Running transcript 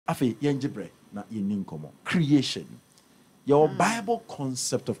Afe yenjibre na yeninkomo. Creation. Your Bible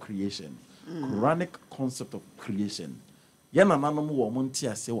concept of creation. Quranic concept of creation. Yana nanom wo monti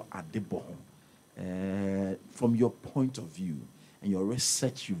ase wo adebo. From your point of view and your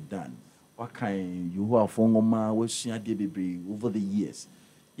research you've done, what kind you have over the years,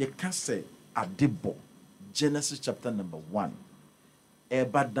 you can say adebo. Genesis chapter number 1.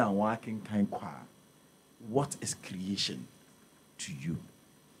 Eba down working kind kwa. What is creation to you?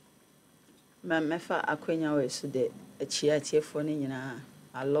 Mefa akwenya we so de achia for ni nyina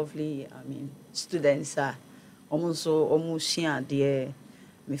are lovely, students are almost share dear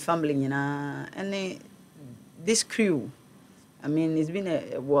my family nyina and this crew, it's been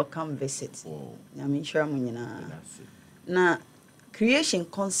a welcome visit. Sure nyina na creation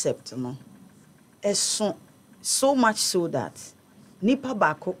concept no is so much so that nipa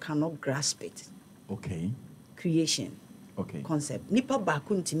bako cannot grasp it. Okay. Creation. Okay. Concept. Nipa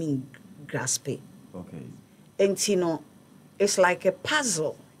bako ntimi grasp it. Okay. And it's like a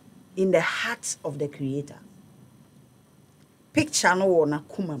puzzle in the heart of the creator. Picture no na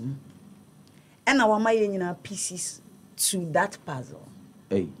kumam. And our my pieces to that puzzle.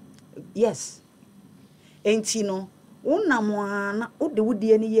 Hey. Yes. And unamwana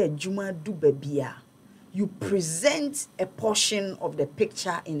udewudi any ye juma du babia. You present a portion of the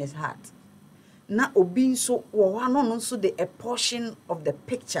picture in his heart. Na obin so a portion of the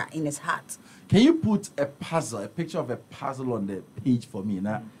picture in his heart. Can you put a picture of a puzzle on the page for me?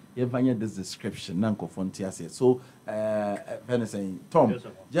 Now, you find this description. So, saying, Tom,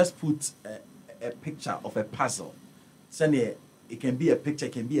 just put a picture of a puzzle. Send it can be a picture,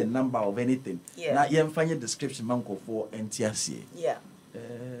 it can be a number of anything. Yeah. Now, you find a description for NTSA. Yeah.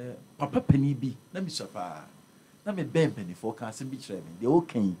 Papa penny be. Let me shapa. Let me bend penny for cancer be training. The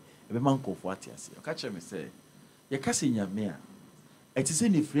okay. A manko for what you say. Catch me say. You can't in your mare. It is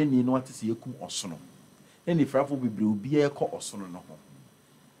any friend you know what to see you come or sono. Any fraffle will be a co or sono no home.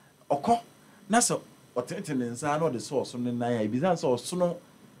 Oko, Nasa, or tenants are not the source on the Naya, Bizans or sono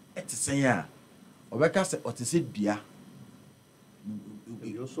at the same. Or Becca or to say beer.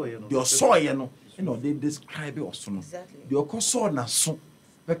 Your soy, you know, they describe it or sono. Exactly. Your coso na so.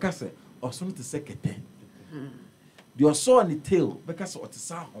 Becca said, or sono to second. Your saw on the tail, because what is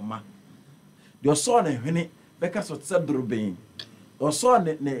our homa. Your saw on a honey, because what's a drubin. Or saw on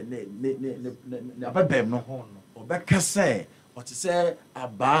the bem no horn, or because say, what to say, a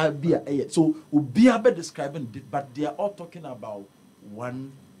bar beer. So, be a bit describing it, but they are all talking about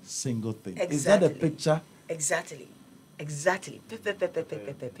one single thing. Exactly. Is that a picture? Exactly.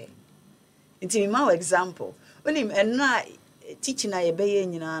 Into my example, when him and I teaching I obey,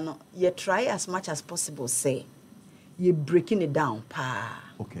 you try as much as possible, say. You're breaking it down, pa.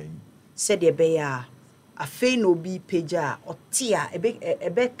 Okay. Said ye be a fe no be pager or tia a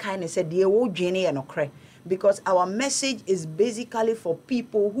big kind of said the old Jenny and okre. Because our message is basically for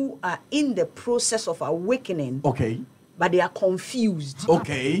people who are in the process of awakening. Okay. But they are confused.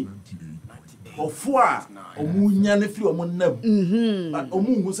 Okay.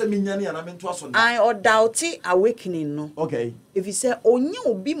 I or doubty awakening no. Okay. If you say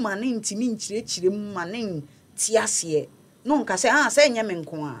onye be maning timi nchire maning tiasie no nka say say nyame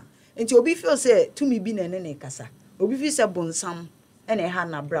nko a enti obi feel say to me bi na ne kasa obi feel say bonsam ene ha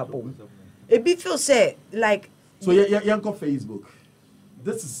na brabo ebi feel say like so yanko Facebook,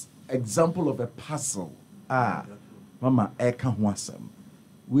 this is example of a puzzle mama eka ho asem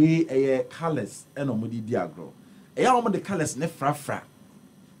we colors eno modi diagro omo the colors ne frafra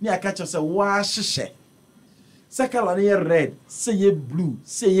ni aka che say wa hyehye say color ne red say ye blue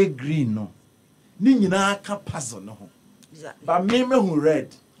say ye green no ni nyina ka puzzle no ho. Exactly. But me who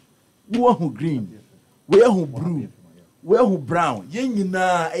red, who green, we who blue, we who brown. Ye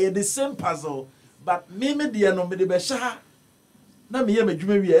nyina the same puzzle, but me the no me the besha. Na me ye me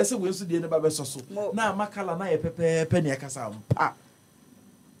dwuma wi ese we so de ne ba beso so. Na makala na ye pepe ne akasa mpa.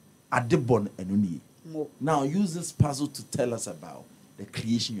 Adebon enuni. Now use this puzzle to tell us about the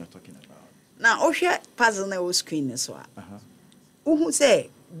creation you're talking about. Now ohwe puzzle na wo screen so a. Who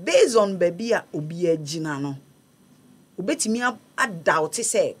say based on baby a obi agina no obetimi a doubt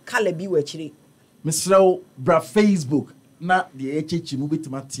say kala bi wachire Mr. Bra Facebook na the HH mu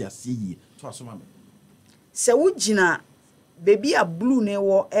betima tia se yi to asoma me se wo gina baby a blue ne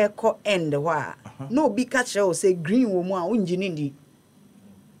wo echo end ho a no obi ka kire o say green wo mu a unjini ndi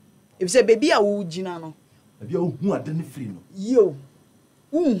if say baby a wo gina no baby a hu ade ne free no yo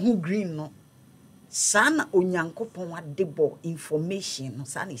unhu green no sana onyankopon adebo information no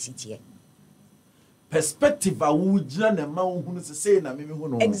sana isitie perspective a wujina na ma hu no say na me hu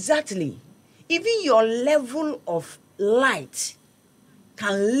no exactly even your level of light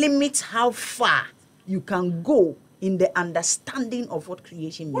can limit how far you can go in the understanding of what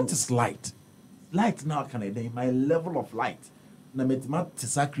creation means. What is light? Light now can I my level of light. Na metima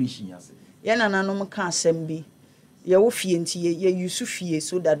tisa creation yase. Ye nananom ka asem bi. Ye wo fie nti ye use fie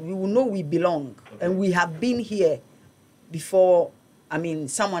so that we will know we belong, and we have been here before. I mean,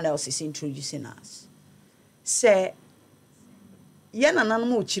 someone else is introducing us. Say ye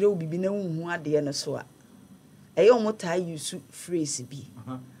nananom o kire obibi na hu ade no so a. Eye omotai use phrase bi.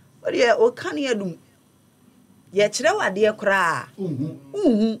 But ye o kan ye dum. Ye kire wade kora.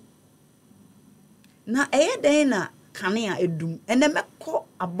 Na den na kanea edum ene mekọ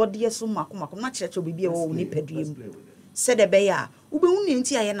abode so mako na kirecho bibia wo ni paduem se de be ya ube hu ne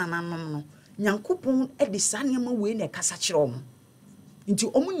nti aye nananom no nyankopon e de sanema we na kasa kire omo nti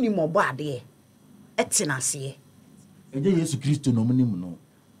omo nim obo ade etenase eje Yesu Kristo no nim no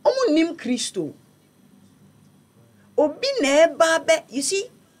omo nim Kristo obi na eba be you see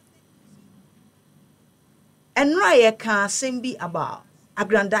enra ye ka sembi about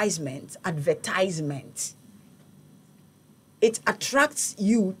aggrandizement, advertisement. It attracts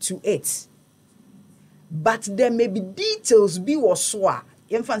you to it. But there may be details be waswa.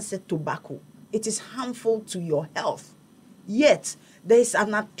 Infant said tobacco. It is harmful to your health. Yet there is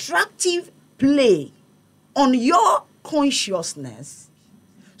an attractive play on your consciousness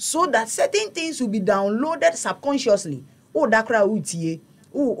so that certain things will be downloaded subconsciously. Oh, that cry utie.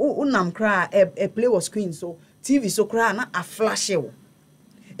 Oh, nam cry a play was screen so TV so cry na a flash.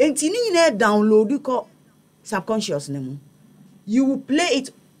 Enti ni nyina download ko subconscious nemu. You will play it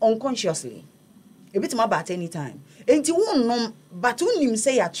unconsciously. A bit more about any time. Enti wonnom but wonim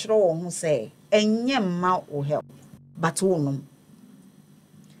say ya kire wo ho say enye ma wo help. But wonnom.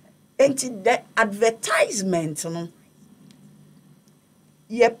 Enti the advertisement no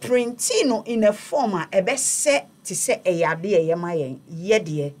ye printing no in a form a ebe se to say eyade eyema yen ye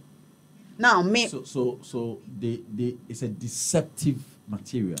de. Now me so they it's a deceptive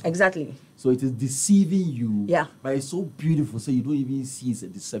material. Exactly. So it is deceiving you. Yeah. But it's so beautiful, so you don't even see it's a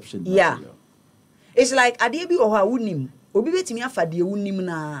deception yeah. material. It's like ade bi oha wunim. Obi betimi afa de wunim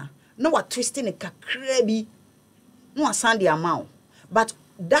na wa twisting a kakra bi no asan de amount. But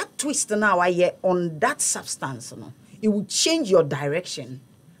that twist now I on that substance no, it will change your direction.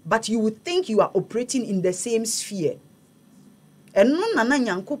 But you would think you are operating in the same sphere. And no nana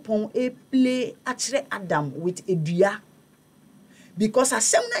nyankopon e play akire Adam with edua. Because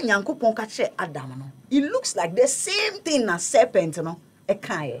asem na nyankopon ka kire Adam no, it looks like the same thing as serpent no e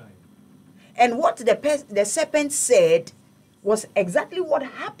kan. And what the serpent said was exactly what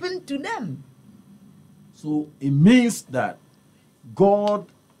happened to them. So it means that God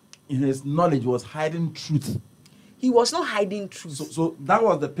in his knowledge was hiding truth. He was not hiding truth. So that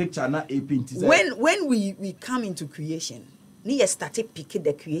was the picture not a painting. When we come into creation, you started picking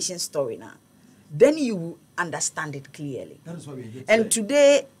the creation story now, then you will understand it clearly. That is what we're here and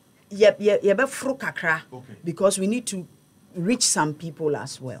today, okay. Because we need to reach some people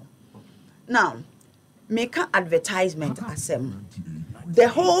as well. Okay. Now, make an advertisement as the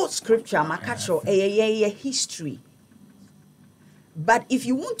whole scripture, makacho, a history. But if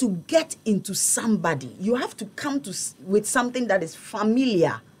you want to get into somebody, you have to come with something that is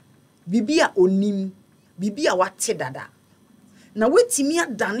familiar. Bibia onim, bibia wate dada. Na wetimi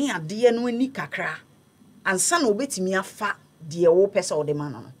adane ade no ani kakra ansa na obetimi afa de wo pese o de ma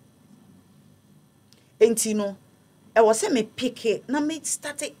no enti no e was say me pick it na me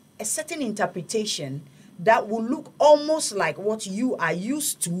start a certain interpretation that will look almost like what you are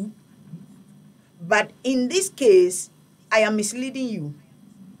used to, but in this case I am misleading you.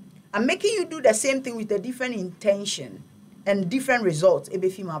 I'm making you do the same thing with a different intention and different results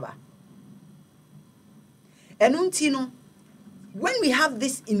ebefimaba enunti no. When we have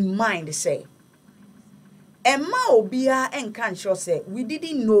this in mind, say, Emma Obia and Kanshaw say, we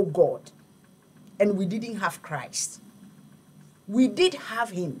didn't know God and we didn't have Christ. We did have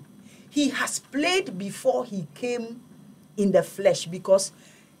him. He has played before he came in the flesh because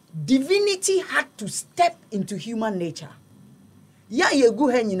divinity had to step into human nature. Yeah,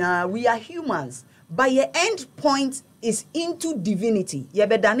 we are humans, but your end point is into divinity.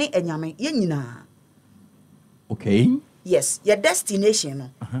 Okay. Yes, your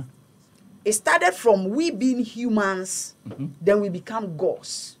destination. It started from we being humans, then we become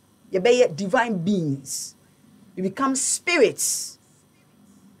gods. You be divine beings. You become spirits.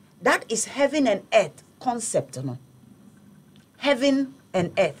 That is heaven and earth concept. No? Heaven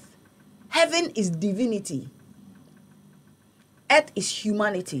and earth. Heaven is divinity. Earth is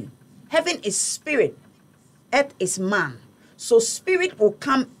humanity. Heaven is spirit. Earth is man. So spirit will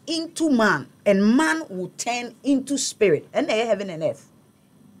come into man and man will turn into spirit. And they heaven and earth.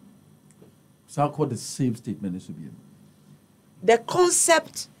 So I call the same statement this will be. The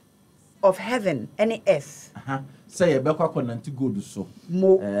concept of heaven and earth. Say a beko nanti go do so.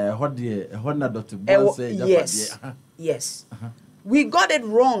 Mo. Na Dr. Say yes. Yes. We got it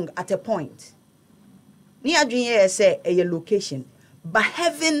wrong at a point. Ni adwin say a location, but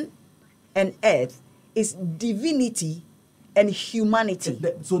heaven and earth is divinity and humanity.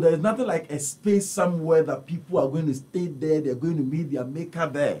 So there is nothing like a space somewhere that people are going to stay there, they're going to meet their maker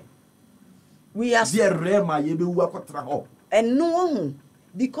there. We are and no,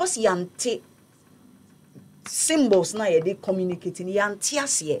 because yante symbols na ye communicating yante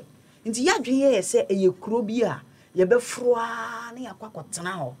ase. Nti yadwen ye say eye kuro bi a ye be froa na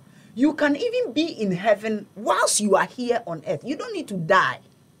yakwakotena ho. You can even be in heaven whilst you are here on earth. You don't need to die.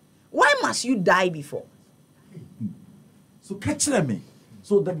 Why must you die before? So catch me.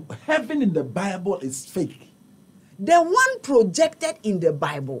 So the heaven in the Bible is fake. The one projected in the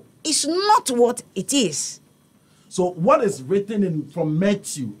Bible is not what it is. So what is written in from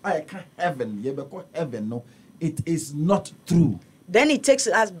Matthew, I can't heaven, heaven, no, it is not true. Then it takes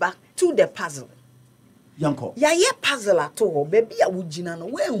us back to the puzzle. Yanko. Ya ye puzzle at all, baby a wujina no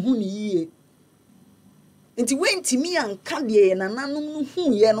we hu ni ye. Enti we ntimi anka de na nanom no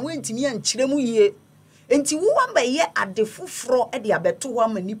hu ye no we ntimi ankyeremu ye. Enti wo amba ye ade foforo e de abeto ho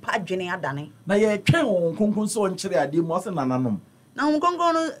ama nipa adwene adane. Na ye twen onkonkon so nkyere ade mo se nananom. Na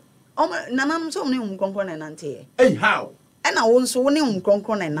onkonkon no nananom so ne onkonkon na nante. Hey, how? E na wo nso wo ne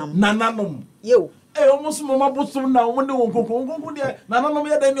onkonkon na nam. Nananom. Yo. Almost mama bosom na wo ne onkonkon de nananom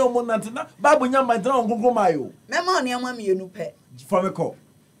ye da ne omo nante na Bible nya man tena onkonkon mayo. Mema oni ama mienu pe. For me call.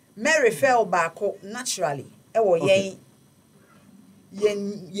 Mary fell baako naturally. E wo yen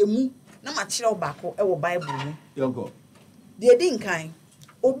yemu na ma kire baako e wo Bible mu. Yonko. De di nkan.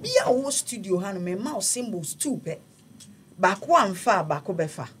 Obi a wo studio ha no me ma symbols too pe. Baako amfa baako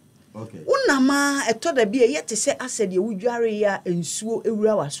befa. Okay. Unama eto da bi e yete se asede wudware ya ensuo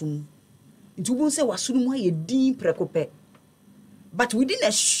ewura wasum. Nti won se wasum mu aye din prekope. But within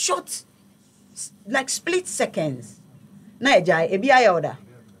a short like split seconds. Na ejai e bia ya oda.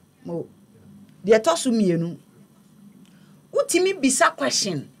 Mo. De etosu mienu. Utimi bisa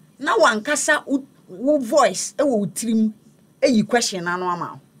question. Na wankasa wo voice e wo utrim e yi question anu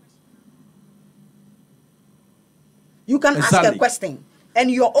ama. You can ask a question and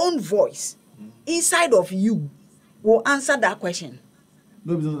your own voice inside of you will answer that question.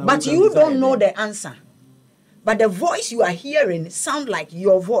 But you don't know the answer. But the voice you are hearing sounds like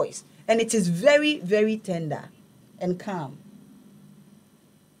your voice. And it is very, very tender and calm.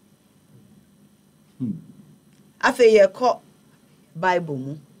 Afe ye ko Bible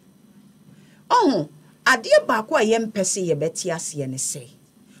mu. Oh, adie baako a yempese ye beti ase ne say.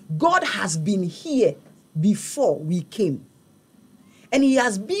 God has been here before we came. And he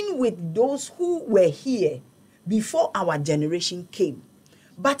has been with those who were here before our generation came.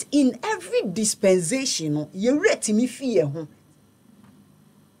 But in every dispensation, ye reti mi fie ho.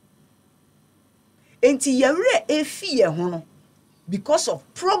 Enti ye re e fie ho no because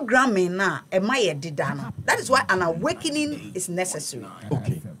of programming na e ma ye dida no. That is why an awakening is necessary.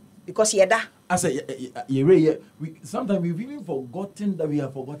 Okay. Because yeda. I say sometimes we've even forgotten that we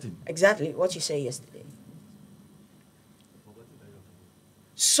have forgotten. Exactly what you said yesterday.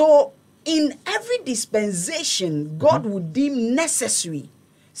 So in every dispensation, God would deem necessary.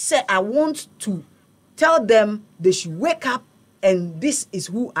 Say, I want to tell them they should wake up and this is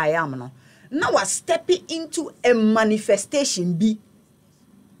who I am now. Now we're stepping into a manifestation be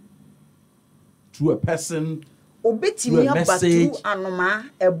through a person, obetimi a message, anoma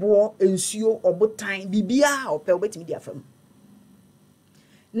ebo ensuo obotan bibia ope obetimi dia fam.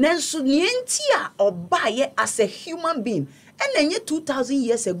 Nenso nientia obaye as a human being. And then 2,000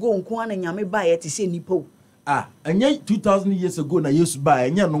 years ago, nko na nyame ba ye te se nipo. And 2,000 years ago na Yesu ba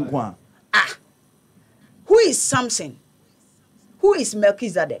enya no nko. Who is Samson? Who is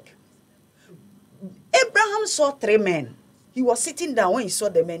Melchizedek? Abraham saw 3 men. He was sitting down when he saw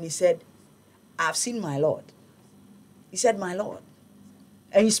the men. He said, I've seen my Lord. He said, my Lord.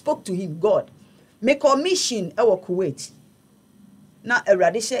 And he spoke to him, God, make a mission our Kuwait. Now,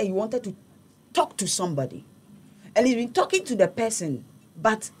 Eradi said he wanted to talk to somebody. And he's been talking to the person.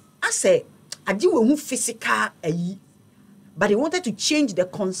 But I said, I do physical, but he wanted to change the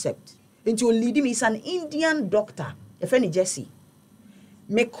concept. Into lead him. He's an Indian doctor, a friend Jesse.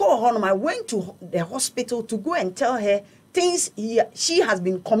 Me call her. I went to the hospital to go and tell her things she has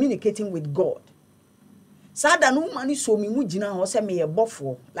been communicating with God. Sada no mani so me mujina ho se me ye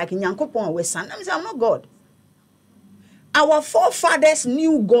bofo like nyankopon we san. I'm not God. Our forefathers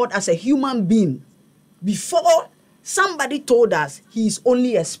knew God as a human being before somebody told us he is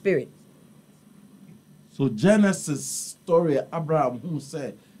only a spirit. So Genesis story, Abraham who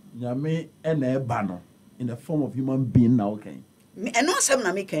said, Nyame ene bano in the form of human being now okay. And no asem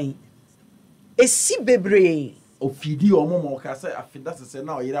na me kan. Esi bebre. Ofidi omo mo ka say afida se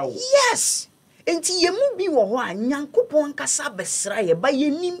na oyira wo. Yes. Enti yemu bi wo ho a Nyankopon kasa besra ye ba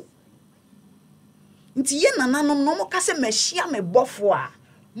yenim. Nti ye nananom no mo kasa mehia me bofo a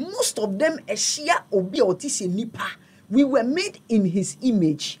most of them ehia obi a otise nipa. We were made in his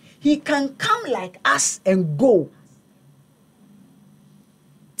image. He can come like us and go.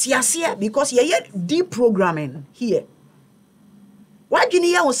 Tiasia because ye deprogramming here. Why do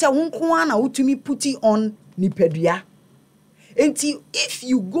you say na utumi put it on nipedia? Until if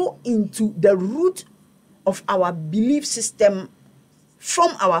you go into the root of our belief system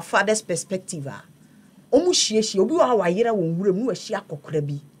from our father's perspective, omu hiehi obi wa wayera won wura mu ahia kokora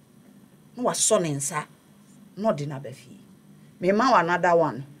bi. No wa so nensa. No de na befi. Me ma another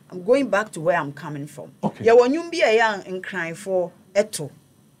one. I'm going back to where I'm coming from. Okay. Ya wonyum bi a ya nkran for eto.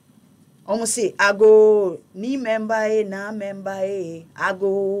 Almost say, ago, ni member na member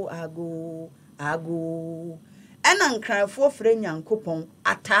ago. And I'm crying for friend Yankopon,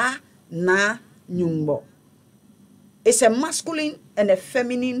 ata na nyumbo. It's a masculine and a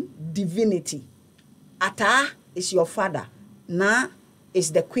feminine divinity. Ata is your father, na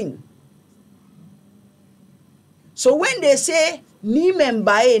is the queen. So when they say, ni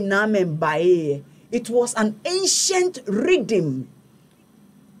member na member, it was an ancient rhythm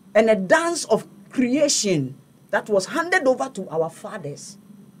and a dance of creation that was handed over to our fathers.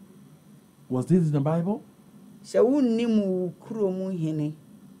 Was this in the Bible? Se wunnimu kuromu hene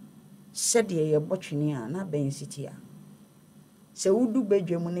said ye botchini a na ben city a. Se wudu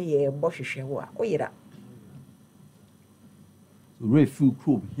bedwemu ne ye bohwehwe wo a oyira. So refu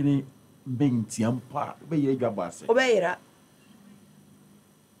krom hene bentiampa be ye dwabase. Obeyira.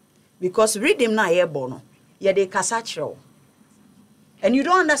 Because redeem na ye bo no ye de kasa kire. And you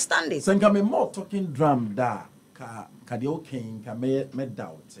don't understand it. Senka me more talking drum da ka de okay ka me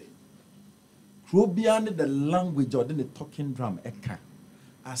doubt. Krobian the language or the talking drum eka.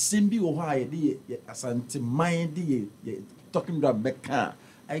 Asimbi wo ha ye asante mind ye talking drum beka.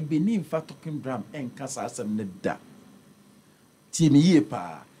 I believe fa talking drum enka sa asem ne da. Ti me ye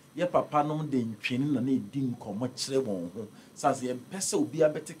pa. Ye papa no de ntwene na na edi nkomo kire won ho. Sase ye pese obi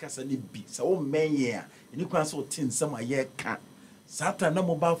abete kasa ne bi. Sa wo menye a, eni kwan so tinsem aye ka. Satan na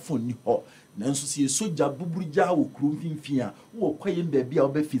mobile phone ni ho nanso se soja buburija wo krom finfin a wo kwaye mbaabi a wo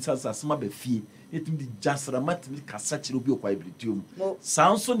ba fi sasasema ba fie etim di jasra matimi kasa kire obi okwaye blitium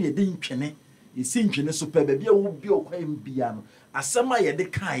sanso ne de ntwene esi ntwene so pa baabi a wo bi okwaye mbia no asema ye de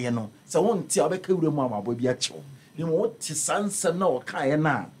kaaye no se won ti a obeka wura mu amabo bi a kyew ni mo ti sansem na wo kaaye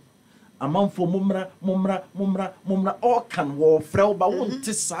na amanfo mumra all can wo frɛ ba won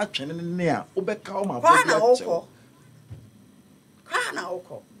ti sa twene ne a obeka o mabo bi a kyew.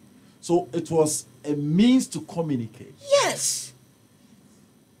 So it was a means to communicate. Yes.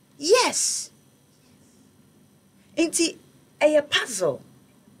 Inti a puzzle.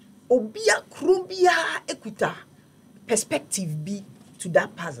 Obia krubia ekuta perspective be to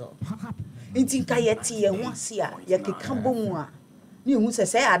that puzzle. Inti nka yeti ye wansi a ye kekambo mu a ni hu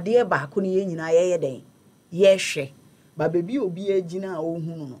se ade ba ko ne ye nyina ye den ye hwe ba bebi obi agina a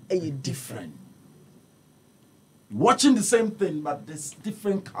ohunu no e different. Watching the same thing but there's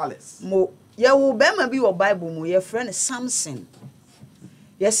different colors. Mo ya wo be ma bi wo Bible mu ye friend Samson.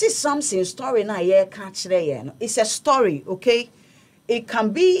 You see Samson story na ye ka kire ye no. It's a story, okay? It can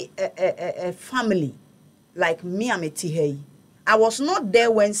be a family like me and Metihei. I was not there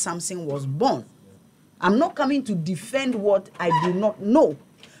when Samson was born. I'm not coming to defend what I do not know,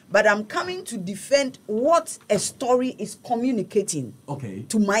 but I'm coming to defend what a story is communicating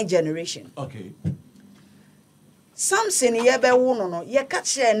to my generation. Okay. Samson ye be wo no ye ka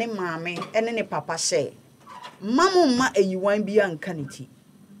kire ne maame ene ne papa say mamu ma eyiwan bia nka ne ti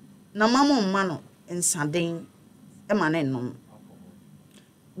na mamu ma no nsaden e ma ne nom.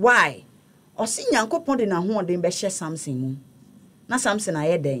 Why? Osi Nyankopon de na hoɔden be hye Samson mu na Samson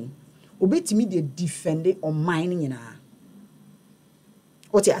aye den obetimi de defend on mine nyina.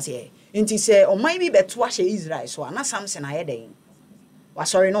 What you say? Nti say on mine bi beto ahye Israel so na Samson aye den wa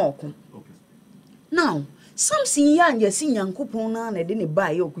sorry no oku. Now Samson ya nyasi Nyankopon na de ne ba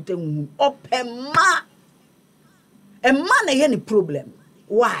ye okuta nhu opema e ma na ye ne problem.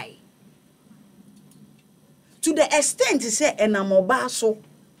 Why? To the extent say enamoba so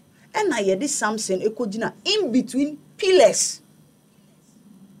and na ye this Samson ekogina in between pillars.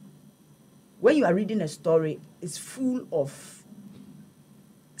 When you are reading a story, it's full of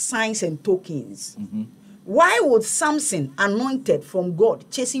signs and tokens. Why would Samson, anointed from God,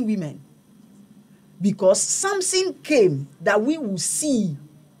 chasing women, Because something came that we will see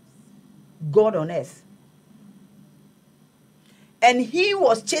God on earth. And he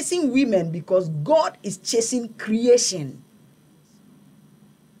was chasing women because God is chasing creation.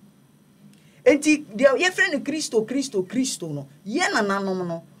 And your friend Christo no. Yena nanom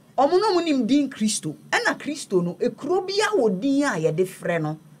no. Omono munim din Christo. Ena Christo no. Ekrobia wo din a ye de frɛ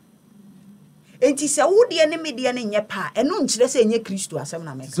no. Enti se wo de ne me de ne nye pa. Eno nkyerɛ sɛ nye Christo asɛm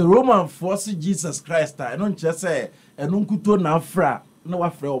na meka. So Roman force Jesus Christ. Eno nkyerɛ sɛ eno nkuto na afra na wa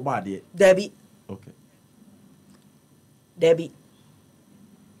frɛ oba de. Debbie. Okay. Debbie.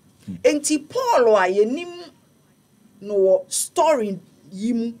 Enti Paul a yenim no story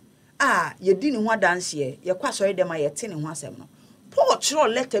yimu ye di ne ho adanse ye kwa sori dem a ye te ne ho asem no. Paul chro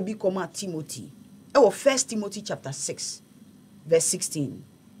letter bi come Timothy. E wo 1 Timothy chapter 6 verse 16.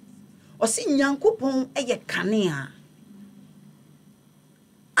 O si Nyankopon ye kanea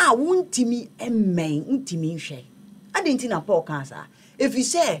a wuntimi emmen untimi hwe. Adenti na Paul kan sa. If you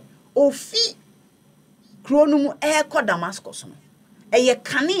say ofi kronum ko Damascus no. Eye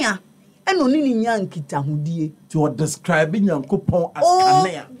kanea eno ni nya nkita hodie to describe Nyankopon as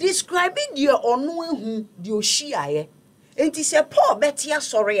kanea. Describing the ono ehu the ohyiaye. Enti se Paul betia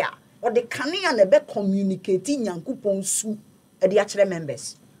sori a o de kanea na be communicate Nyankopon su e de akere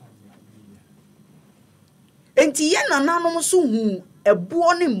members. Enti ye nananom so hu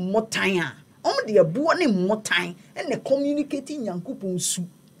ebuo ne motan a om de ebuo ne motan e ne communicate Nyankopon su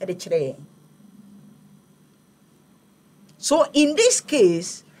e de kire. So in this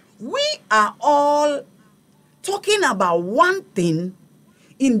case, we are all talking about one thing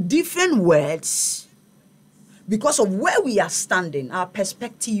in different words because of where we are standing, our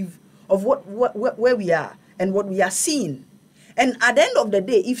perspective of where we are and what we are seeing. And at the end of the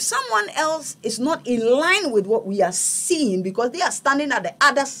day, if someone else is not in line with what we are seeing because they are standing at the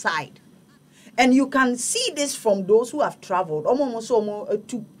other side, and you can see this from those who have traveled,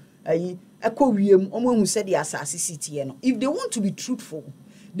 if they want to be truthful,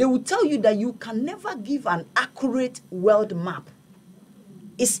 they will tell you that you can never give an accurate world map.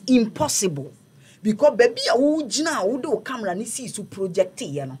 It's impossible. Because baby do camera ni see to project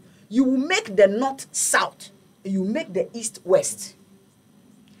it, you will make the north south, you make the east west.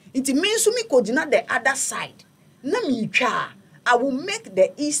 It means me ko the other side. Na mi twa, I will make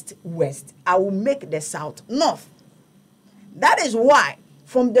the east west, I will make the south north. That is why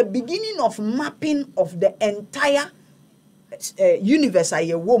from the beginning of mapping of the entire universe,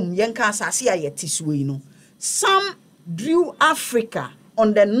 some drew Africa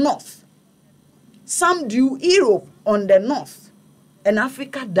on the north, some drew Europe on the north, and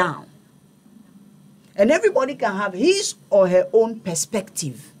Africa down. And everybody can have his or her own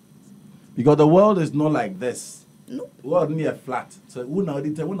perspective. Because the world is not like this. No. The world near flat. So we know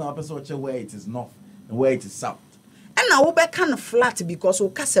where it is north and where it is south. And now we kind of flat because we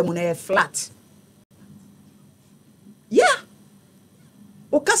kasemun flat. Yeah.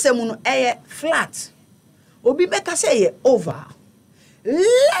 We kasemun flat. Obi beka say over.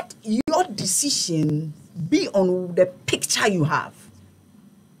 Let your decision be on the picture you have.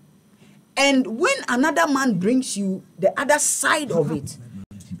 And when another man brings you the other side of it,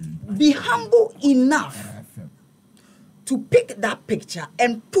 be humble enough to pick that picture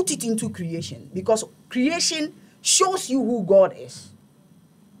and put it into creation. Because creation shows you who God is.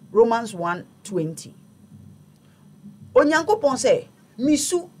 Romans 1:20. Onyankopon say,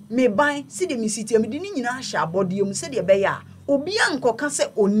 misu me ban si de misiti me de ni nyina hya abodiem se de be ya obi ankoka se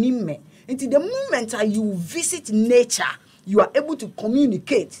onim me. Until the moment that you visit nature, you are able to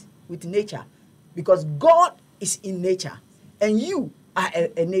communicate with nature because God is in nature and you are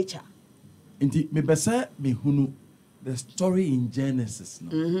a nature. Indeed, me besa me hunu the story in Genesis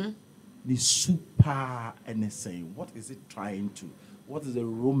no. The super anything. What is it trying to? What is the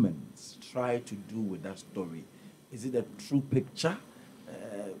Romans try to do with that story? Is it a true picture?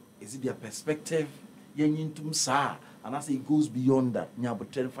 Is it their perspective? And as it goes beyond that,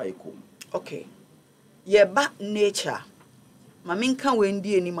 okay. Yeah, but nature. Maminka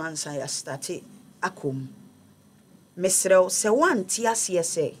wendi any man say starte akom. Mesrel se wan tiasie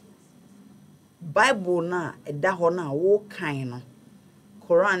say Bible na eda ho na wo kan no.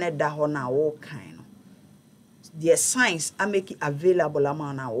 Quran eda ho na wo kan no. The science I make it available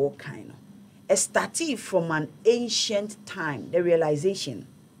amount na wo kan no. It started from an ancient time, the realization.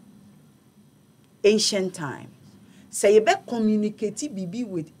 Ancient time. Say you be communicate bibi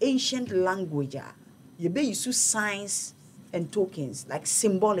with ancient language. You be use signs and tokens like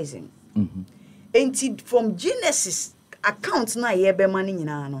symbolism. And from Genesis account na ye be mani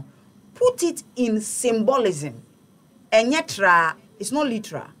nyina no, put it in symbolism. And yet it's not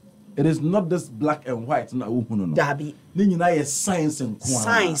literal. It is not this black and white. No. Dabi. Ni science and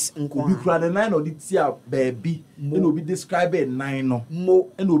science and Obi kura the nine or the tia baby. And will be describing nine no.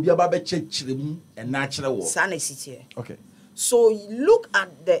 Mo. And will be about chechiremu and natural work. Sanity. Okay. So look at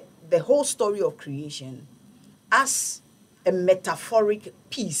the whole story of creation as a metaphoric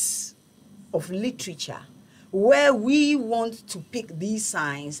piece of literature where we want to pick these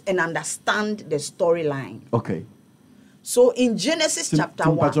signs and understand the storyline. Okay. So in Genesis chapter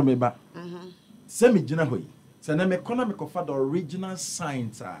 1. Semi jina hoy. Se na me kona me kofa the original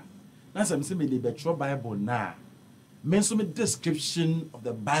signs are. Na se me say me the betro Bible na. Men so me description of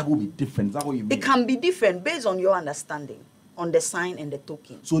the Bible be different. Is that what you mean? It can be different based on your understanding on the sign and the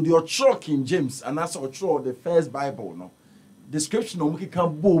token. So the Ocho King James and that's Ocho the first Bible no. Description of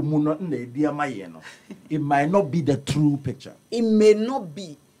can bo mu no na dia maye no. It might not be the true picture. It may not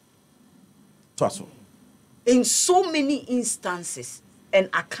be. Twaso. In so many instances and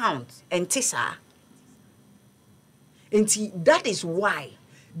accounts and tisa. And that is why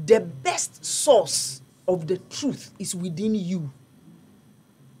the best source of the truth is within you.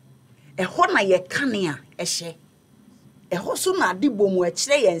 Ehona ye kanea ehye. Eho so na de bomu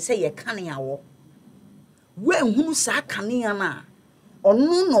ekire yen se ye kanea wo. We nhunu sa kanea na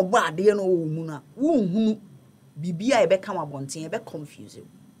onu no bo ade no wo mu na wo nhunu bibia e be kam abonten e be confuse you.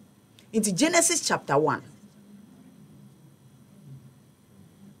 Into Genesis chapter 1.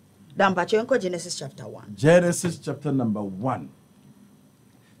 Genesis chapter 1. Genesis chapter number 1.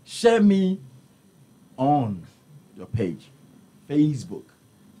 Share me on your page. Facebook.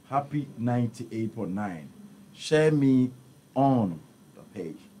 Happy 98.9. Share me on your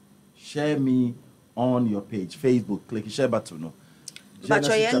page. Share me on your page. Facebook. Click share button. No.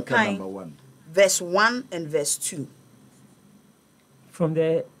 Genesis chapter number 1. Verse 1 and verse 2. From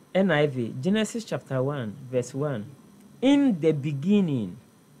the NIV, Genesis chapter 1, verse 1. In the beginning,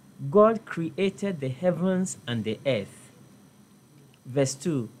 God created the heavens and the earth. Verse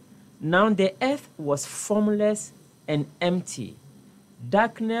 2. Now the earth was formless and empty.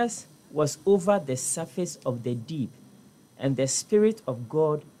 Darkness was over the surface of the deep, and the Spirit of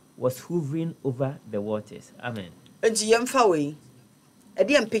God was hovering over the waters. Amen. Enti yemfa we.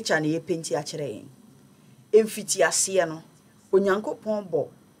 Edi em picture na ye penti a kire yen. Emfiti ase no, Onyankopon bo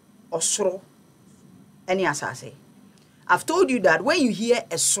osoro ene asase. I've told you that when you hear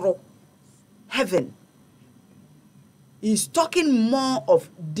esoro, heaven, is talking more of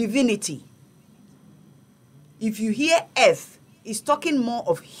divinity. If you hear earth, it's talking more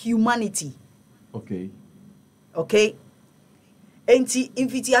of humanity. Okay. Okay? Enti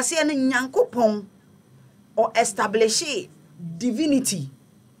infiti ase ne Nyankopon or establish divinity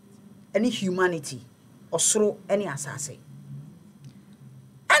any humanity osoro any asase.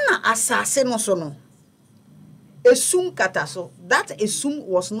 Ana asase no so no. Esum kataso, that esum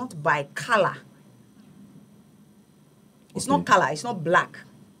was not by color. It's not color, it's not black.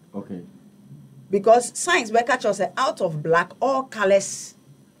 Okay. Because science will catch us out of black, all colors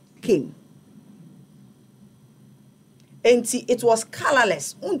came. And it was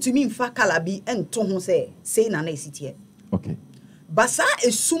colorless. Untumi mfa color bi ento ho say na na esitie. Okay. Basa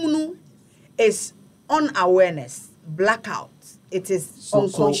esum is unawareness, blackout. It is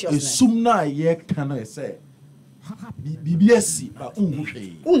unconsciousness. So esum na ye kana say BBSC but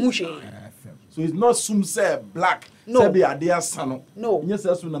unhushe. So it's not sum say black. No. Say be adea sano. No. Yes,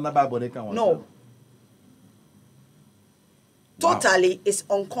 that's when na Bible can. No. Totally is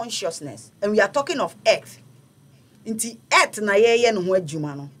unconsciousness. And we are talking of earth. Inti earth na ye no ho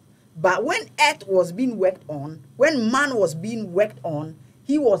adwuma no. But when earth was being worked on, when man was being worked on,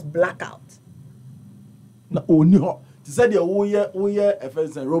 he was blackout. Na oni ho. Ti say the oye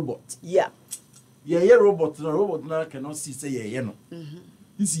efense robot. Yeah. Yeah, robot now cannot see say yeah no.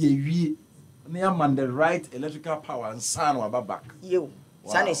 This ye near man the right electrical power and sun or back. You.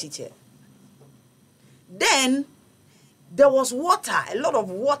 Wow. Then there was water, a lot of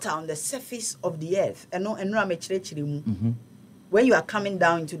water on the surface of the earth. When you are coming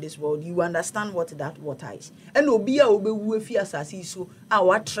down into this world, you understand what that water is. And obia obewu efi asase so a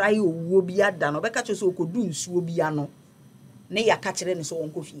wa try owu obia da no beka cho okodu nsu obia no ne ya ka kire ne so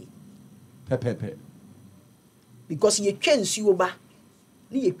wonko fie. Pepe. Because ye twa nsuo ba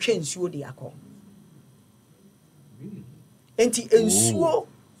ne ye twa nsuo de akọ. Enti nsuo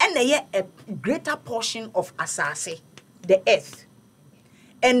ene a greater portion of asase, the earth.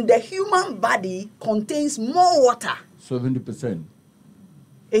 And the human body contains more water. 70%.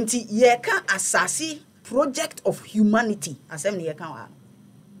 Enti ye ka asase project of humanity asem ne ye ka wa.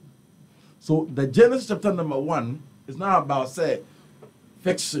 So the Genesis chapter number 1 is now about say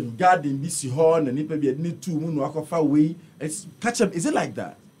fiction, God in this horn and nipa be need to mu no akofa we. It's catch up. Is it like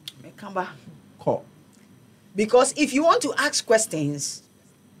that? Kamba. Call. Because if you want to ask questions,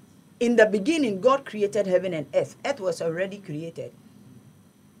 in the beginning, God created heaven and earth. Earth was already created.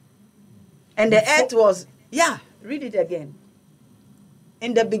 And the earth was, read it again.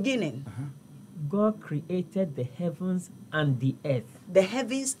 In the beginning, God created the heavens and the earth. the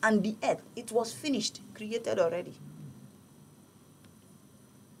heavens and the earth. It was finished, created already.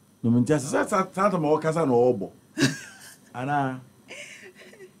 No me just Santa mo kasa no obo. Ana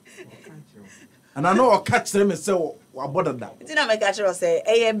I know I catch them and say what that. It's not my culture say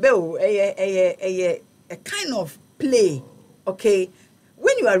a kind of play. Okay.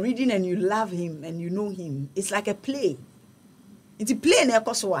 When you are reading and you love him and you know him, it's like a play. It's a play na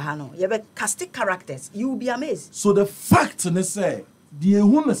ekoso wa ha no. You have casting characters. You will be amazed. So the fact ne say the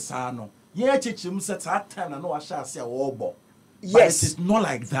ehun ne sa no ye chechim say that time na no ahia ase a wo obo. Yes. But it is not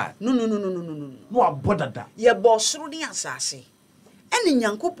like that. No. No aboda that. Ye bo soro ni asase. And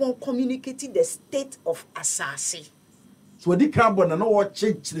Nyankopon communicated the state of asase. So the carbon na no wo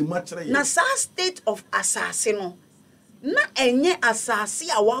chechiri machire ye. Na sa state of asase no. Na enye asase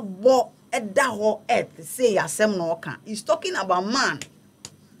a wabo eda ho earth say asem no ka. He's talking about man.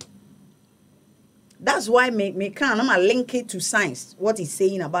 That's why me can I'm link it to science. What he's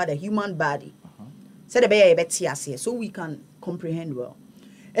saying about the human body. Say the be beti ase so we can comprehend well.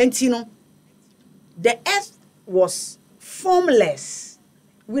 And you know, the earth was formless,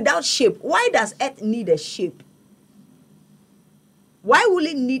 without shape. Why does earth need a shape? Why will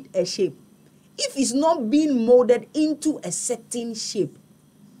it need a shape? If it's not being molded into a certain shape.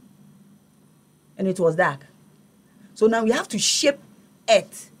 And it was dark. So now we have to shape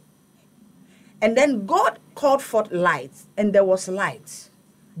earth. And then God called forth light, and there was light.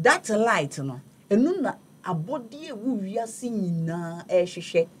 That light, and a body we are seeing na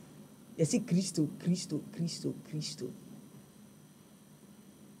ehwehwe. You see Christo.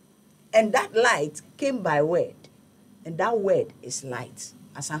 And that light came by word, and that word is light.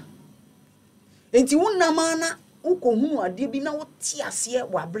 Asa. Enti wonna mana ukohunu ade bi na wote ase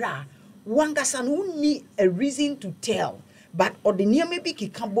wabra wankasa no unni a reason to tell, but odeniam bi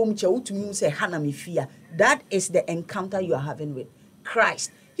kika bom che wotumi say hana me fia. That is the encounter you are having with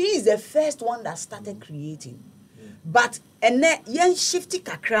Christ. He is the first one that started creating. But yen shifty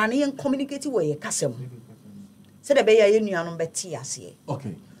kakra na yen communicate with ye kasem. Say the be ye nuanom beti ase.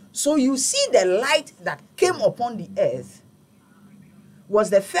 Okay. So you see the light that came upon the earth was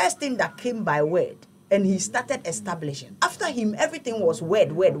the first thing that came by word, and he started establishing. After him, everything was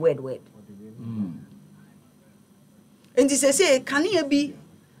word. And he say, can you be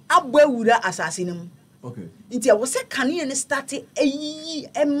abwewura asasinum? Okay. Inti I was say can you start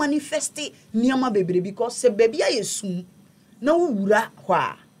a manifest niyama bebre because se baby ayesum na wura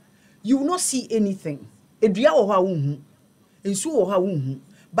hwa. You will not see anything. Edua wo hwa wonhu. Ensu wo hwa wonhu.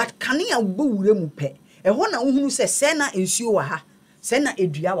 But can you abwewura mu pe? Ehona wonhu se se na ensu wo ha. Se na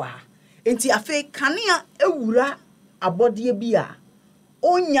edua wo ha. Enti afi can you ewura abodie bi a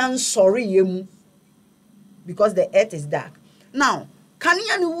onyan sori yemu because the earth is dark. Now, can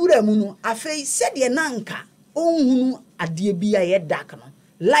you ni wura mu no afi said ye nanka onhunu ade bi a ye dark no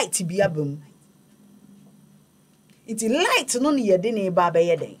light bi abam. Iti light no ne ye de ne ba be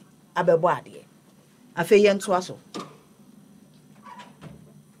ye den abebo ade. Afi ye nto aso.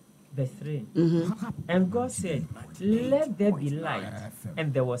 Verse 3. And God said, let there be light,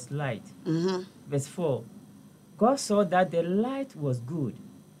 and there was light. Verse 4. God saw that the light was good,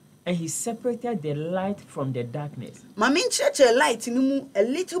 and he separated the light from the darkness. Mamin church light ni a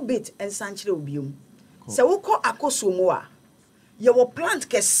little bit and sanchire obium. Se wo ko akoso mu a ye wo plant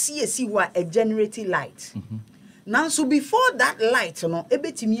kese esi wa a generating light. Nanso before that light no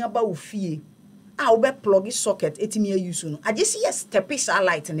ebetimi aba wo fie a wo be plug socket etimi use no I just see a step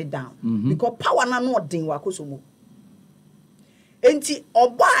light in it down because power na no odin wa akoso mu. Enti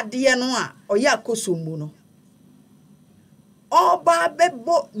obo ade no a oye akoso mu no Oba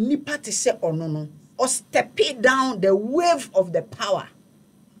bebo nipa te se ono no or stepping down the wave of the power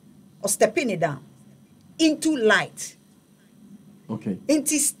or stepping it down into light. Okay.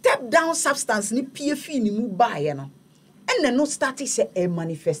 Into step down substance ni piefi ni mu ba ye no. And no start se e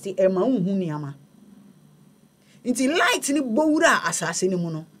manifest e ma unhu ni ama. Into light ni bowura asase ni mu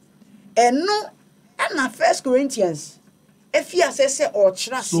no. Eno na 1 Corinthians efia se o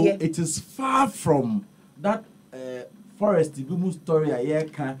kira So it is far from that forest the good story a year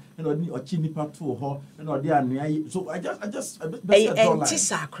can and ochi nipa to ho and odi anua. So I just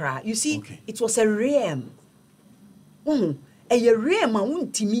sakra. You see, okay. It was a realm. A realm a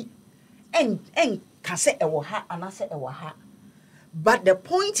wuntimi en kase ewo ha anase ewo ha. But the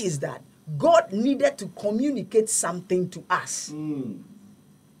point is that God needed to communicate something to us.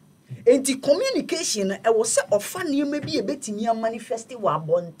 enti communication e wo se ofa nneema bi e betimi a manifest wa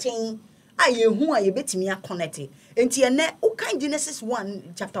bonten a yehu a ye betimi a connect enti ene o kan Genesis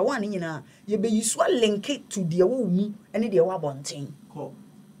 1 chapter 1 nyina ye be yiso link it to de wo mu ene de wa bonten Cool.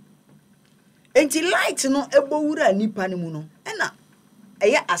 enti light no ebowura nipa ne mu no ena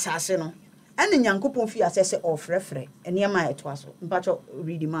eye asase no ene nyankopon fi asese ofrefre enema eto aso mpacho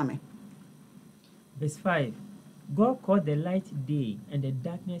read mame. Verse 5. God called the light day, and the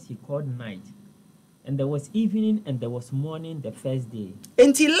darkness he called night. And there was evening and there was morning the first day.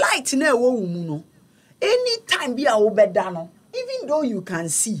 Enti light na ewo wo mu no. Anytime bi a wo beda no, even though you can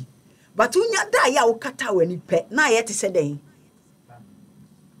see, but unya da ya wo kata wani pe na ye te se den.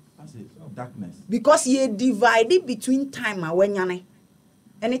 That's it. Darkness. Because ye divided between time a wenyane,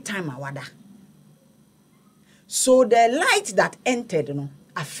 any time a wada. So the light that entered no,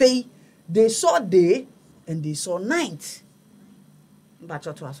 afei they saw day and they saw night.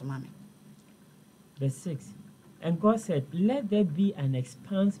 Bacho to aso mame. Verse 6. And God said, let there be an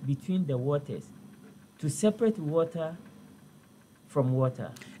expanse between the waters, to separate water from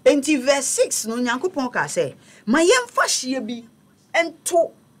water. Enti verse 6 no Nyankopon ka say, ma yemfa hye bi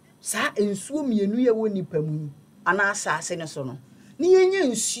ento sa ensuo mienu ye wo nipa mu ana asase ne so no. Ni yenye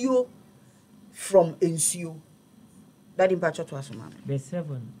nsuo from ensuo. That in bacho to aso mame. Verse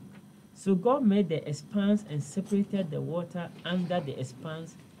 7. So God made the expanse and separated the water under the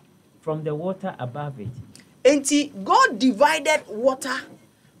expanse from the water above it. Enti God divided water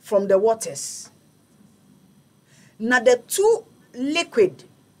from the waters. Na the two liquid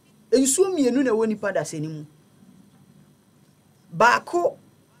ensuo mienu na woni pada senimu. Baako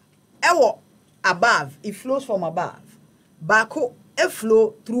ewo above, it flows from above. Baako e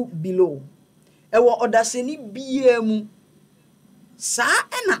flow through below. Ewo odaseni biemu. Sa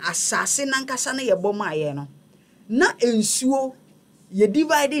ena asase nankasa na yeboma aye no. Na ensuo ye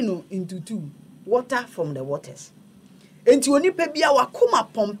dividing no into two, water from the waters. Enti onipa bia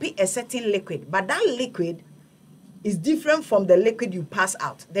wakoma pompe a certain liquid, but that liquid is different from the liquid you pass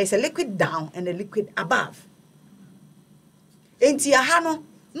out. There's a liquid down and a liquid above. Enti aha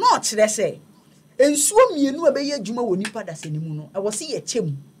no kire say ensuo mienu abeye adwuma wonipa da senimu no e wo se ye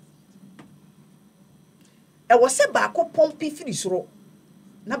chem. E wo se baako pompe firi soro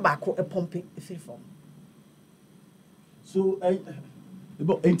na baako e pompe firi fam. So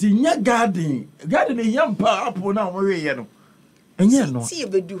enti nya garden yampa apo na mo we ye no. Enye no. See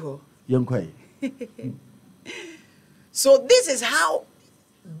bedu ho. Yenkwai. So this is how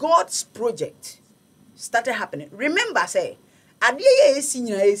God's project started happening. Remember say ade ye esi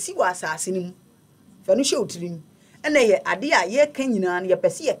nyina esi wa asase nim. Fa no hwe otirim. Ena ye ade a ye kan nyina na ye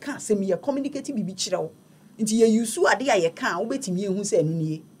pese ye ka asem ye communicate bibi kire wo. Nti ye yusu ade a ye ka wo betimi ehu se anu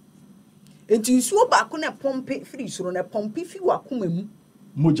nie. Enti nsuo baako na pompe firi soro na pompe fi wakoma mu.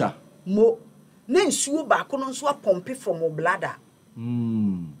 Moja. Mo na nsuo baako no nso a pompe from bladder.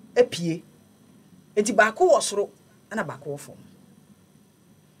 Epie. Enti baako wo soro na baako wo fam.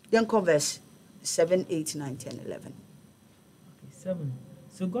 Then verse 7, 8, 9, 10, 11. 7.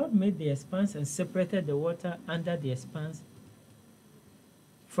 So God made the expanse and separated the water under the expanse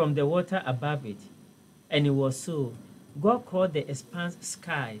from the water above it. And it was so. God called the expanse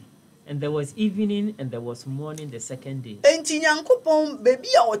sky. And there was evening and there was morning the second day. Enti Nyankopon baby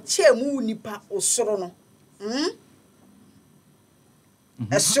a oche mu nipa osoro no.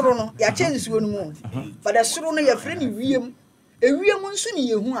 Esoro no ya che nsuo no mu. But esoro no ya frɛ ni wiem. Ewiem nso ni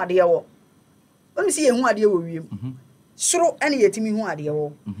yehu ade wo. Oni se yehu ade wo wiem. Soro ene yetimi hu ade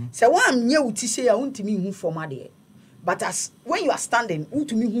wo. Se wan nye wuti se ya untimi hu fom ade. But as when you are standing,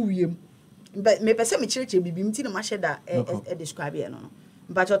 untimi hu wiem. Me pese me kyerɛkyerɛ bibi mti na ma hye da describe e no no.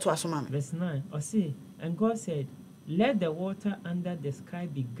 Verse 9. Or see, and God said, let the water under the sky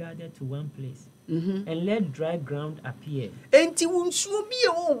be gathered to one place, and let dry ground appear. Enti wonsuo bi e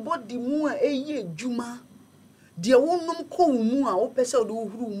wo body mu a eye dwuma. De wonnom ko mu a wo pese o de wo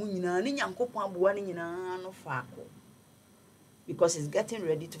huru mu nyina ne Nyankopon aboa ne nyina no faako. Because it's getting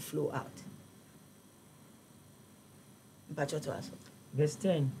ready to flow out. Verse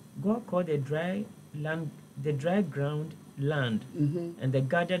 10. God called the dry ground land, and the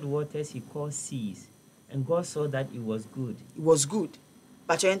gathered waters he called seas, and God saw that it was good. It was good.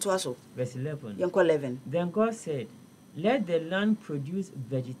 Verse 11. Then God said, let the land produce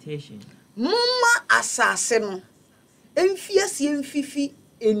vegetation. Mumma asase no emfiasi emfifi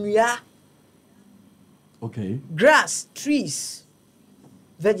enua. Okay. Grass, trees,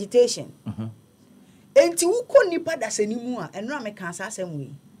 vegetation. Enti wuko nipa da senimu a eno ameka asase mu.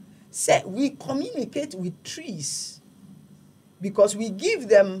 Say we communicate with trees because we give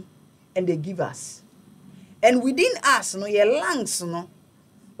them and they give us. And within us no your lungs no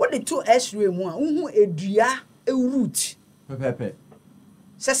what the two X-ray mu a uhu edua a root. Pepe.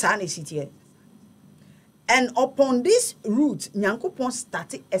 Sesane sitie. And upon this root, Nyankopon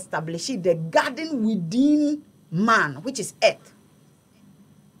started establishing the garden within man, which is earth.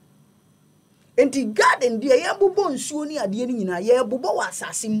 And the garden, the yabubo nsuo ni ade ni nyina ye bobo wa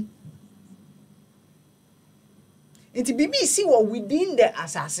asase mu. Enti bibi si wo within the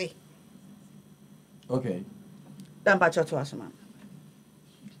asase. Okay. Dan pa choto asoma.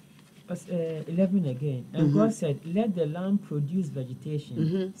 11 again. And God said, let the land produce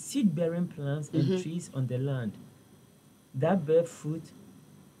vegetation, seed-bearing plants and trees on the land that bear fruit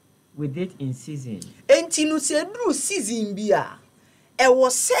with it in season. Enti no se dru season bia. E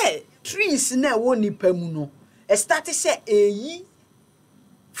was say trees na wo nipa mu no. E start say eyi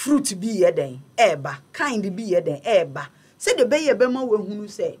fruit bi ye den eba, kind bi ye den eba. Say the be ye be ma we hunu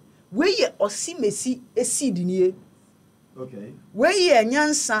say, we ye osimesi e seed ni. Okay. We ye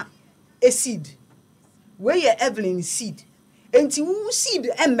nyansa a seed. Where ye Evelyn seed. Enti wu seed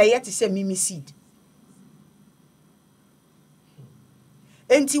emmeye te se mimi seed.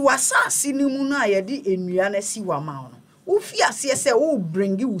 Enti wasasi ni mu na ye di enua na si wa ma no. Wo fi ase se wo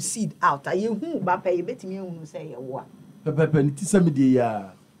bring you seed out. Aye hu ba pa ye betimi hu se ye wo a. Pepe nti se me de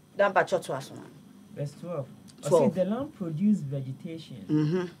ya. Dan pa choto aso na. Verse 12. See, the land produced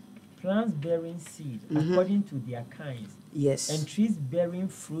vegetation, plants bearing seed according to their kinds. Yes. And trees bearing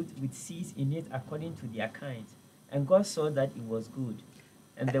fruit with seeds in it according to their kinds. And God saw that it was good.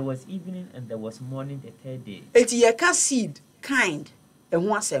 And there was evening and there was morning the third day. Eti ye ka seed kind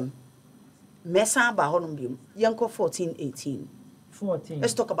ehun asem. Mesa ba honum biom. Yenko 14:18. 14.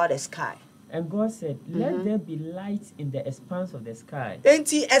 Let's talk about the sky. And God said, let there be light in the expanse of the sky.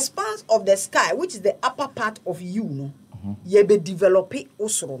 Enti expanse of the sky, which is the upper part of you, no. Ye be develop it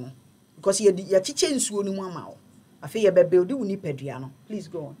osoro no. Because ye chiche nsuo ni mu ama o. Afi ye be build uni pedua no. Please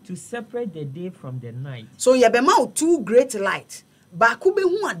go on. To separate the day from the night. So ye be ma two great light. Baako be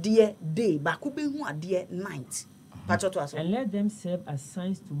hu ade day, baako be hu ade night. And let them serve as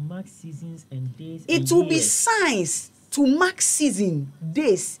signs to mark seasons and days. It will be signs to mark season,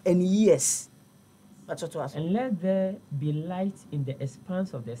 days and years. And let there be light in the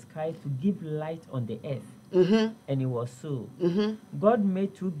expanse of the sky to give light on the earth. And it was so. God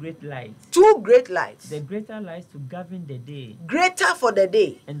made two great lights. Two great lights. The greater light to govern the day. Greater for the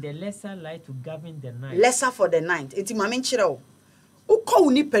day. And the lesser light to govern the night. Lesser for the night. Iti mame nchire uko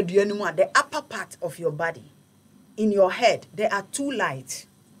uni pedua ni mu the upper part of your body. In your head, there are two lights.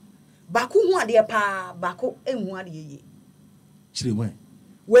 Baku hu ade pa, baku enhu ade ye. Chire wen.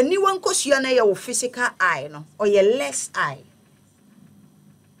 When you want to see your physical eye, no, or your less eye.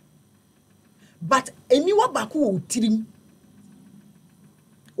 But anyone baku tirim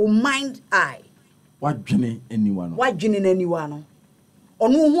or mind eye. What journey anyone? What journey anyone? Or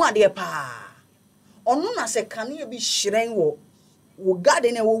no one dear pa. Or no, na se can you be shrine wo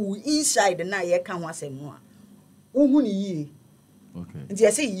garden wo inside the night ye can was a more. Okay. And I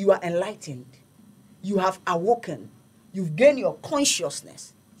say you are enlightened. You have awoken. You've gained your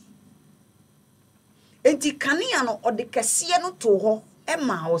consciousness. Enti kania no or the kasiya no to ho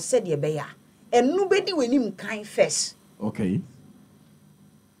Emma or said ye beya. And nobody when him kind first. Okay.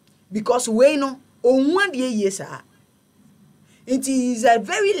 Because we know on 1 year yes sir. It is a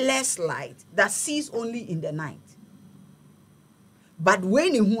very less light that sees only in the night. But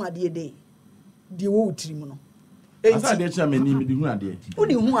when you who are the day, the old trimono. Asa de cha meni mi di hu ade.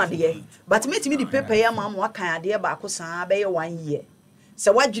 Odi hu ade. But me the paper ya ma mo kan ade ba ko san be 1 year.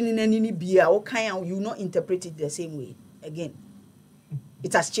 So what jini nani ni bia o kan you not interpret it the same way again.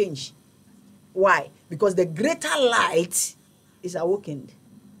 It has changed. Why? Because the greater light is awakened.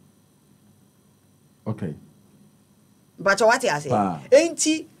 Okay. But what I say?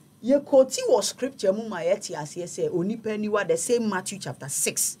 Enti ye quote was scripture mu ma yeti ase say onipa niwa the same Matthew chapter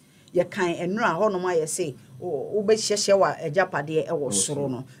 6. Ye kan enra ho no ma ye say o be hyehye wa ajapade e wo soro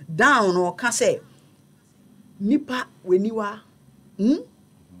no. Down no ka say nipa weniwa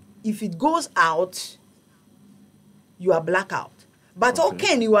if it goes out you are blackout. But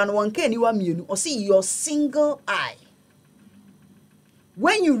okay anyone one can anyone mienu or see your single eye.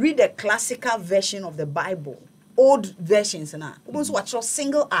 When you read the classical version of the Bible, old versions na, you must watch your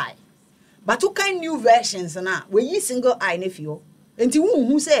single eye. But you can new versions na, where you single eye nephew. Enti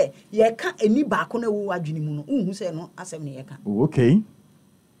who say ye can any back on a woo adwini mu no, who say no asem ne ye can. Okay.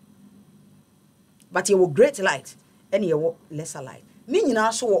 But you will great light and you will lesser light. Ni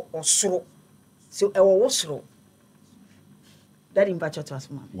nyina so osoro. So e wo osoro. That impacted to us,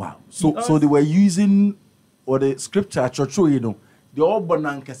 man. Wow. So they were using or the scripture church, you know, the all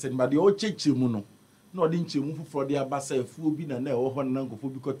bonan cassette, but the old church, you know, No, didn't you move for the abasa fu bi na na wo ho na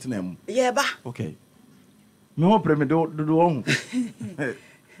nkofo bi ko tenem. Yeah, ba. Okay. No premier do one.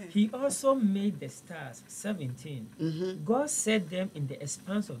 He also made the stars, 17. God set them in the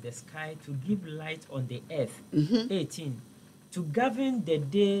expanse of the sky to give light on the earth, 18. To govern the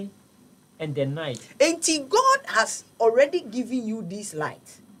day and the night. Until God has already given you this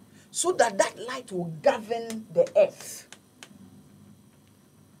light, so that that light will govern the earth.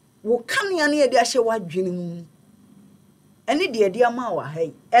 Wo kanya ne de ahye wadwene mu. Ene de ama wa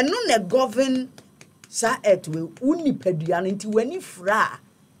hai. Eno na govern sa earth we unipadua nti wani fra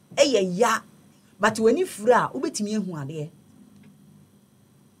eye ya, but wani fra obetimi ehu ade.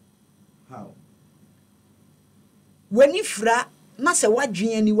 How? Wani fra na se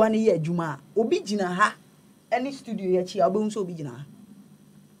wadwen ani wane ye adwuma obi gina ha any studio ye chi obi nso obi gina ha.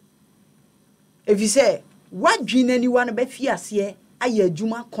 If you say wadwen ani wane be fi ase aye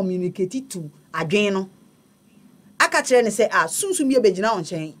adwuma communicate to adwen no aka kire ne say sunsum ye be gina on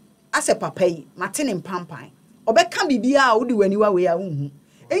chen ase papa yi matene mpampan obeka bibia a wodi wani wa we a unhu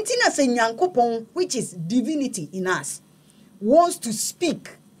enti na se nyankopon which is divinity in us wants to speak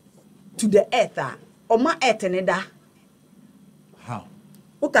to the earth oma earth ne da. How?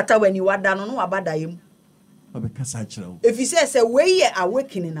 Ukata when you wada no wabada yim. If you say we ye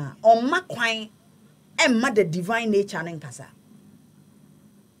awakening na on ma kwan emma the divine nature ne nkasa.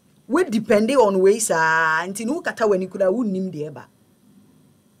 We depend on we sa nti no ukata when you could wunnim de eba.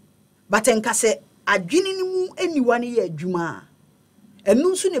 But enkase adwene ni mu eniwa ne ye adwuma.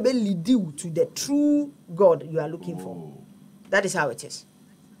 Enu nso ne be lead you to the true God you are looking for. That is how it is.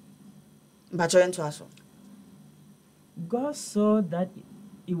 But you're into us. God saw that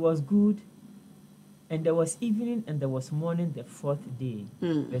it was good, and there was evening and there was morning the fourth day.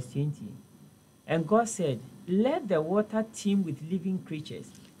 Verse 20. And God said, let the water teem with living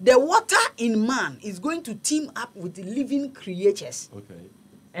creatures. The water in man is going to team up with living creatures. Okay.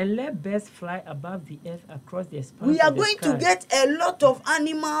 And let birds fly above the earth across the expanse We are of the going sky. to get a lot of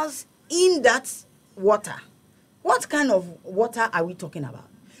animals in that water. What kind of water are we talking about?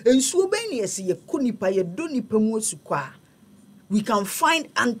 We can find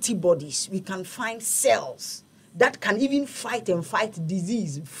antibodies, we can find cells that can even fight and fight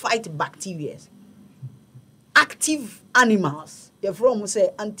disease, fight bacteria. Active animals, you're from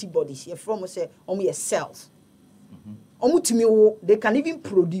say antibodies, you're from say cells. They can even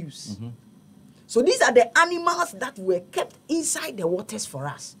produce. So these are the animals that were kept inside the waters for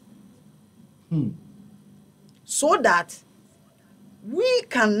us. So that we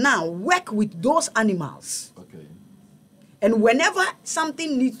can now work with those animals. Okay. And whenever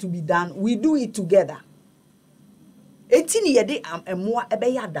something needs to be done, we do it together. Etini yede emwa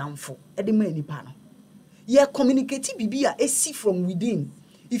ebe ya damfo ede ma nipa no. Ye communicate bibia esi from within.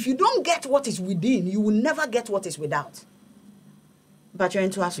 If you don't get what is within, you will never get what is without. But you're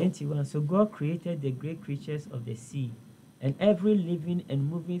into us. 21. So God created the great creatures of the sea and every living and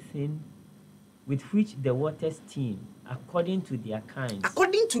moving thing with which the waters teem, according to their kind.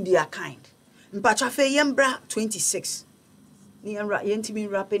 According to their kind. Mpachafe yembra 26.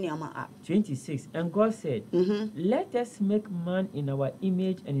 26. And God said, let us make man in our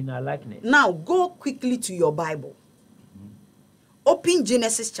image and in our likeness. Now go quickly to your Bible. Open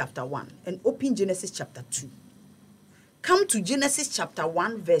Genesis chapter 1 and open Genesis chapter 2. Come to Genesis chapter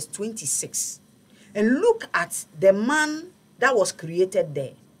 1 verse 26 and look at the man that was created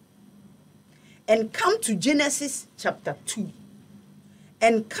there. And come to Genesis chapter 2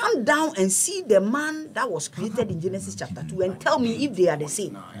 and come down and see the man that was created in Genesis chapter 2 and tell me if they are the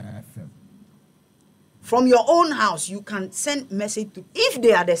same. From your own house, you can send message to, if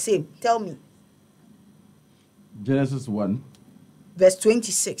they are the same, tell me. Genesis 1. Verse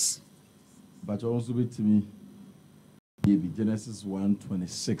 26. But also be to me. Genesis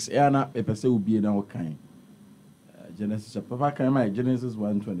 1:26. Eana epese ubi na wakan. Genesis chapter Papa kan my Genesis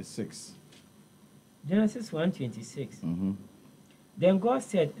 1:26. Genesis 1:26. Then God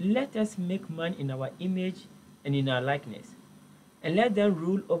said, let us make man in our image and in our likeness, and let them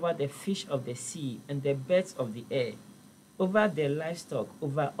rule over the fish of the sea and the birds of the air, over the livestock,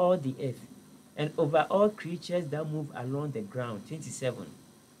 over all the earth, and over all creatures that move along the ground. 27.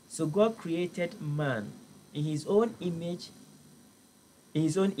 So God created man in his own image. In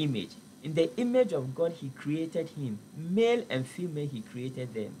his own image. In the image of God he created him. Male and female he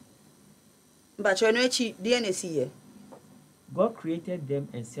created them. But you know DNC. God created them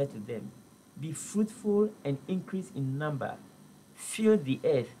and said to them, be fruitful and increase in number, fill the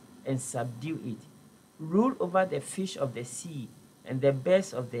earth and subdue it, rule over the fish of the sea and the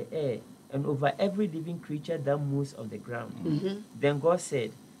birds of the air, and over every living creature that moves on the ground. Then God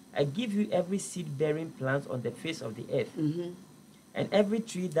said, I give you every seed-bearing plant on the face of the earth, and every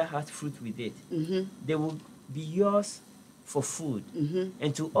tree that has fruit with it. They will be yours for food.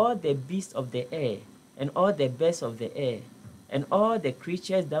 And to all the beasts of the air, and all the birds of the air, and all the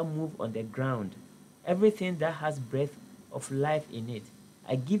creatures that move on the ground, everything that has breath of life in it,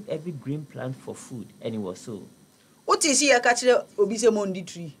 I give every green plant for food. And it was so. What is here? Catch the obese mondi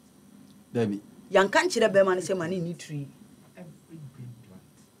tree. Debbie. Young can't the bear say money in the tree.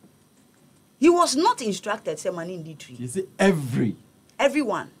 He was not instructed say money in the tree. You say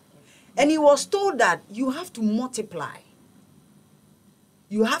everyone. And he was told that you have to multiply.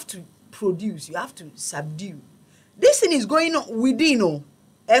 You have to produce. You have to subdue. This thing is going on within.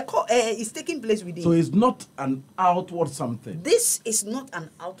 It's taking place within. So it's not an outward something. This is not an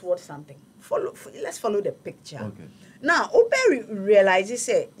outward something. Let's follow the picture. Okay. Now, Ope realizes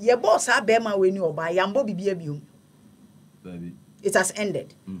say, your boss are bema when you buy yambo bibium. Baby. It has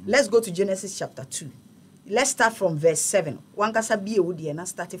ended. Let's go to Genesis chapter 2. Let's start from verse 7.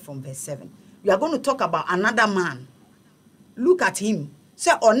 Starting from verse 7. We are going to talk about another man. Look at him.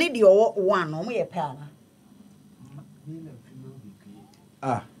 Say, only the one.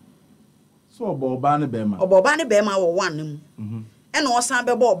 So Bobani Bema. Obobani Bema or one. And also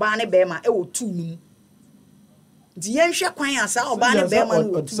Bobani Bema, it will two. The ancient quayas are Obani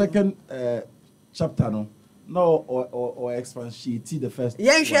Bema. Second chapter, no. No, or expatiate the first.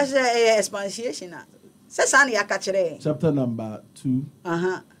 Yes, expansion. Chapter number 2,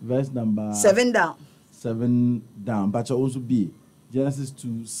 verse number 7 down. 7 down. But you also be Genesis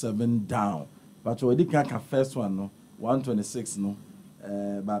 2, 7 down. But you already can't first one, no 126, no.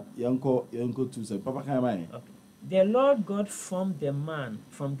 But Yanko 2 say, Papa, can I? The Lord God formed the man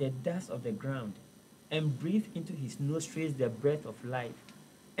from the dust of the ground, and breathed into his nostrils the breath of life.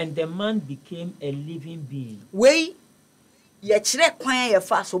 And the man became a living being. We, ye chire kwan ye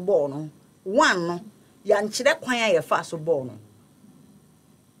fa so born. One no, yan chire kwan ye fa so born.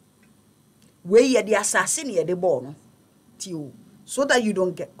 We ye the assassin ye the born. So that you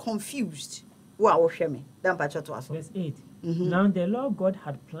don't get confused. Wow, me. Verse 8. Now the Lord God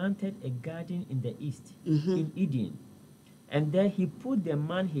had planted a garden in the east, in Eden, and there he put the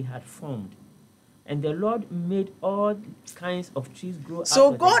man he had formed. And the Lord made all kinds of trees grow out of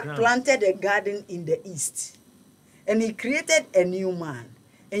the ground. So God planted a garden in the east. And he created a new man.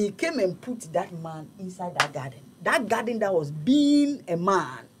 And he came and put that man inside that garden. That garden that was being a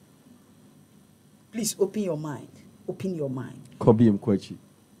man. Please open your mind. Open your mind. Kobi Mkwechi.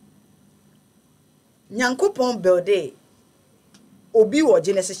 Nyankopon builde Obi wa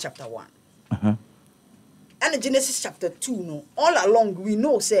Genesis chapter 1. And Genesis chapter 2, no, all along we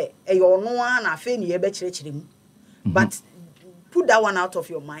know say no one but put that one out of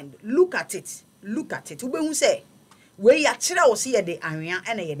your mind. Look at it. Look at it. Ube say we ya chira o see de anwea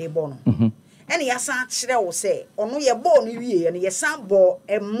ene ye de bo no. Ene ya san chira o say ono ye bo no wie ene ye san bo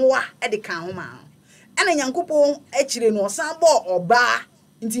emoa e de kan ho ma. Ene Nyankopon e chire no san bo oba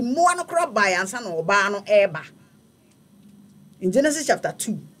nti moa no kra ba yansa no oba no eba. In Genesis chapter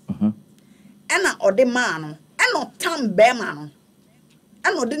 2. Ena ode man no eno tam bema no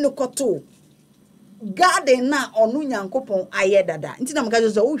eno de no koto garden na onu Nyankopon aye dada nti na maka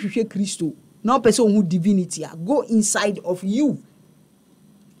so wo hwehwe Kristo na person who divinity go inside of you,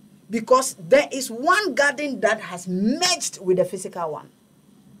 because there is one garden that has merged with the physical one.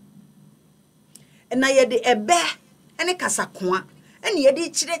 And na ye de ebe ene kasakoa ene ye de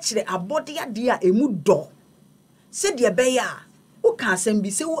chire abode ade a emu do se de ebe ya wo ka asem bi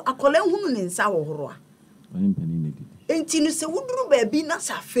se wo akole hunu ne nsa wo horo a enti no se wuduru ba bi na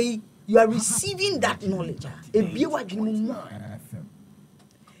safei you are receiving that knowledge ebie wadwene mu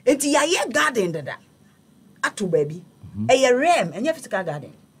enti ya ye garden dada ato ba bi e ye rem enye physical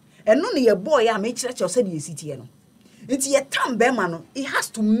garden eno ne ye boy a me kire se de city no enti ye tam be ma no it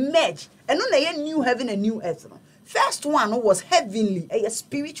has to merge eno na ye new heaven and new earth no first one was heavenly e ye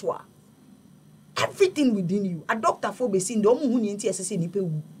spiritual. Everything within you. A doctor for be seen the omu hu ni nti esese ni pe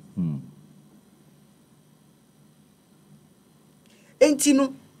wu. Enti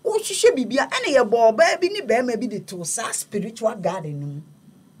no wo hihye bibia ene ye bo ba bi ni be ma bi de to sa spiritual garden no.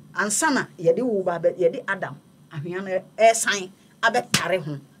 Ansana ye de wo ba ye de Adam ahwea no sign abetare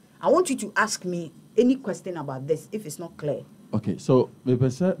ho. I want you to ask me any question about this if it's not clear. Okay, so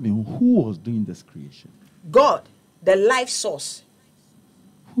who was doing this creation? God, the life source.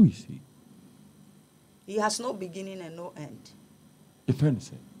 Who is he? He has no beginning and no end. If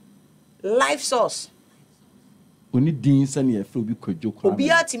anything. Life source. Oni din sani e feel bi kwadwo kwa. Obi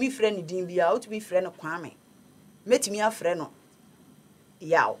a timi frɛ ne din bia, o timi frɛ no Kwame. Metimi afrɛ no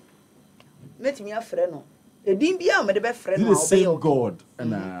Yaw. Metimi afrɛ no A dimbia me the friend the same God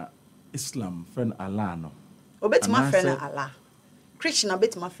and Islam friend Allah no. Obet my friend Allah. Christian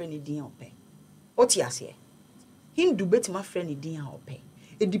bet my friend din ope. Otiase. Hindu bet my friend din ope.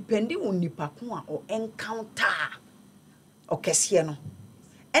 It depending on nipa ko or encounter or kese no.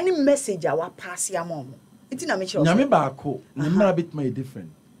 Any message I wa pass ya mom. Iti na me sure. Nyame baako, nyame bit my different.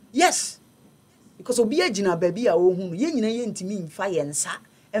 Yes. Because obi agina baby a ohunu, ye nyina ye ntimi mfa ye nsa,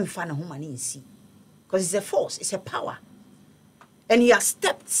 emfa ne homa ne nsi. Because it's a force, it's a power. And he has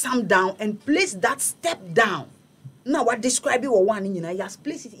stepped some down and placed that step down. Now what describe it one in he has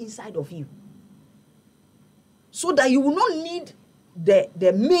placed it inside of you. So that you will not need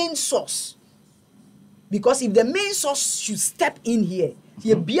the main source. Because if the main source should step in here,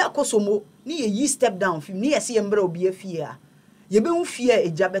 ye bia kosomo ni ye step down film ni ye se mbra obi afia. Ye be hu fia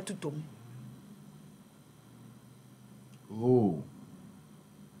ejabe tutom. Oh.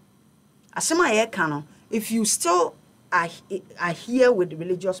 Asema ye can, if you still are here with the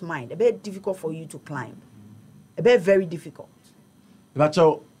religious mind, a bit difficult for you to climb. A bit very difficult. But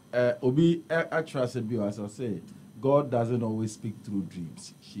Obi actually said, as I say, God doesn't always speak through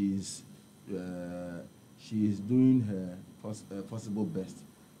dreams. She is doing her possible best,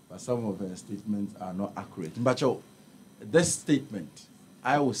 but some of her statements are not accurate. But this statement,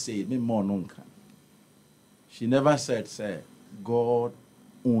 I will say, me more nonka. She never said, God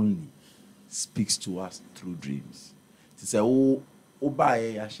only speaks to us through dreams. She said,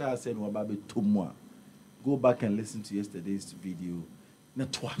 I shall say, go back and listen to yesterday's video.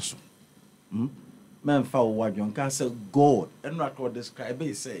 Man, say God, and not what describe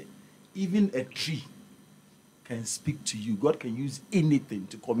it. Say, even a tree can speak to you. God can use anything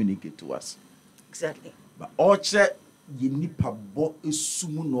to communicate to us. Exactly. But orchard, you need to bo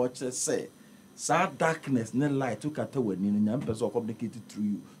isumu no orchard say. Sa darkness, no light, took at when you person communicated through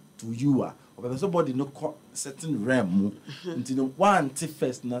you to you are. But somebody no certain realm until one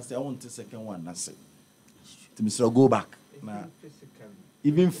first, and I say I want the second one. I say to Mr. Go back now.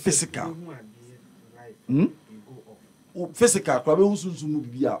 Even physical. Physical, probably who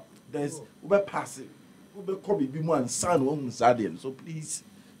be out. There's we pass it. We come be more and son on Sadian. So please,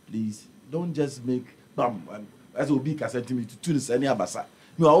 don't just make as will be cassette to the any abasa.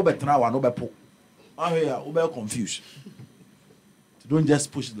 You are over now and over po. I hear over confused. Don't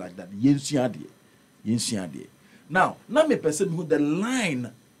just push it like that. Now me person who the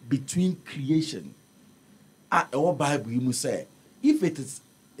line between creation our Bible you must say if it is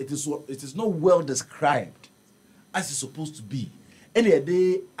not well described as it's supposed to be. Any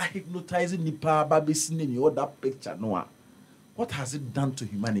day I hypnotizing nipa baby seeing you that picture Noah. What has it done to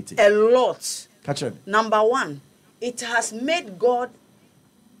humanity? A lot. Catch it. Number one, it has made God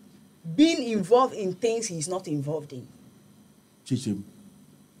being involved in things he's not involved in. Chichim.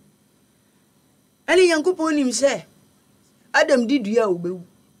 Any young couple him say, Adam did you obey?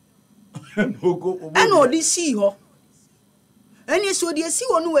 And all this see her. And you saw the see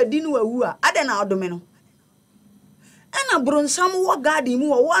one who didn't woo, Adana domino. And a bronsam what garden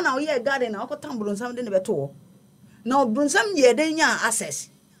more 1 hour year garden, I'll come bronsam in the better. Now bronsam ye then ya access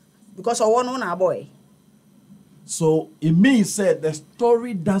because I want on our boy. So it means that the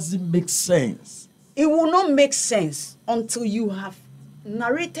story doesn't make sense. It will not make sense until you have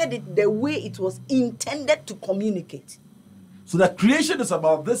narrated it the way it was intended to communicate. So the creation is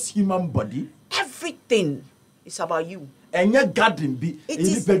about this human body. Everything is about you. And your garden be it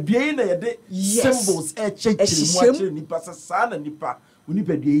is symbols.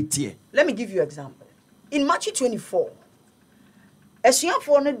 Let me give you an example. In Matthew 24, as you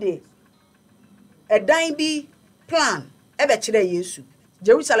for a day, a dying be plan, ever today, Jesus,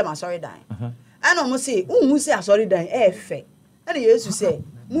 Jerusalem, I sorry dying. And almost say, who say, I sorry dying, effect. And he used to say,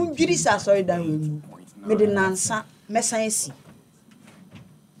 Moon beauties are sorry dying, made an answer, messiah.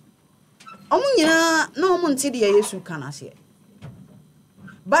 No one said Yesu can say.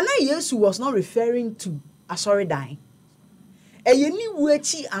 But now Yesu was not referring to a sorry dying. A yeni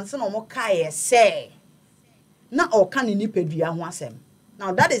wechi and son of Mokai say. Now or can you pedria wasem.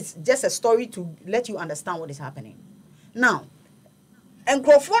 Now that is just a story to let you understand what is happening. Now, and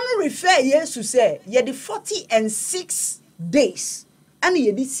Crawford refer Yesu say ye the 46 days and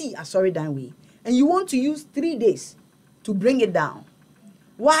ye did see a sorry dying way. And you want to use 3 days to bring it down.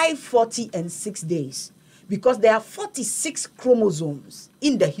 Why 46 days? Because there are 46 chromosomes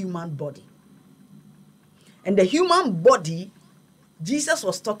in the human body. And the human body, Jesus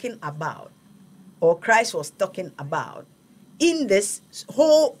was talking about, or Christ was talking about, in this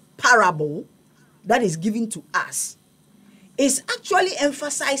whole parable that is given to us, is actually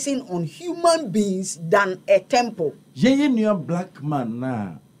emphasizing on human beings than a temple. Your black man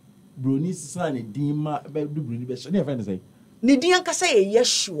now. Bruni Sani Dima Bruni Beshani friend say. Nidian ka say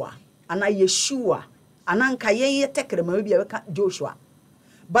Yeshua, and Yeshua, and anka ye take maybe Joshua.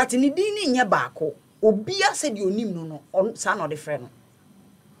 But Nidini Nyabako, Obia said you nim no on son of the friend.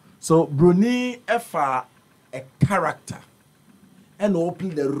 So Bruni Efa a character and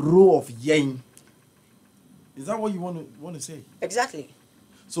open the role of Yang. Is that what you want to say? Exactly.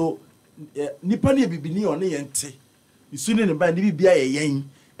 So Nipani bibini on yente. You soon in by ni bia Yang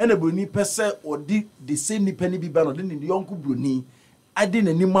and a Bruni pese or the same Nipani biban or the uncle Bruni. I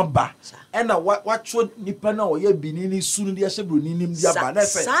didn't ni mamba. And what should Nipana or ye binini soon the Bruni nim dia ba.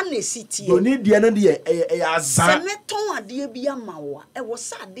 San city. Bruni diana dia azan. Semeton ade bia mawa. E wo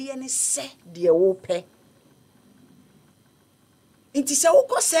sa ade ne se de wo pe. Inti se wo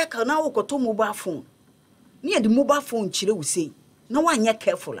ko circle na wo ko to mobile phone. Ni the mobile phone chire wo sei. Na wa anya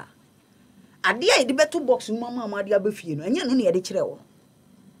careful a. Ade a de beto box mama amade abafie no. Anya no ne de chire wo.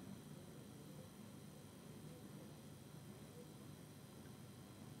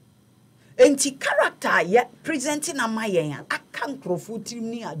 Enti character ya presenting amayen aka nkrofo tirim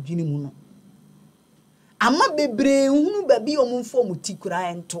ni adwene mu no. Ama bebre hunu ba bi omumfo mutikura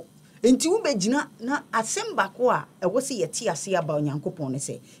ento. Enti wo begina na asemba ko a ewo se yeti ase aba onyankopon ne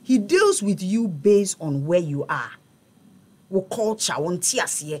se he deals with you based on where you are. Wo culture, wo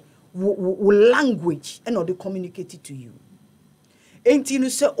ntiase, wo language and or they communicate it to you. Enti no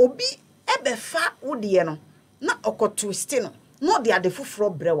se obi ebefa wo de no na twist no. Not the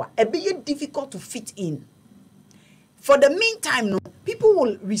adefufro brewa. It be difficult to fit in. For the meantime, no, people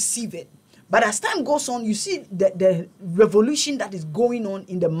will receive it. But as time goes on, you see the revolution that is going on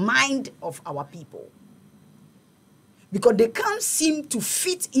in the mind of our people. Because they can't seem to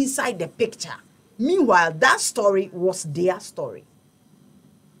fit inside the picture. Meanwhile, that story was their story.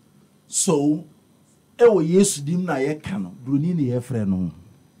 So, ewo Yesu dim na ye kano, bruni ni ye frɛ no.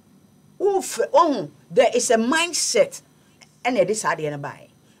 There is a mindset. And it is hard to buy.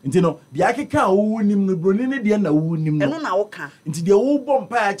 Nti no, the akeka wo nim no broni ne de na wo nim no. Eno na wo ka. Nti de wo bom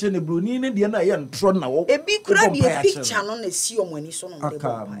pa ya che ne broni ne de na ye ntro na wo. Ebi kura de picture no na si omani so no de bom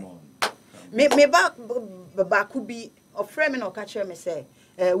pa. Me ba ku bi ofre me na o ka kire me say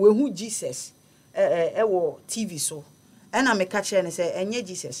we hu Jesus e wo TV so. And I me ka kire ne say enye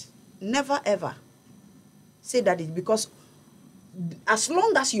Jesus. Never ever say that it because as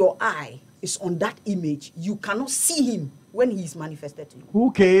long as your eye is on that image, you cannot see him when he is manifested to you.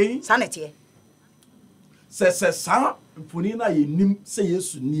 Okay. Sanity. Se sa mfoni na ye nim se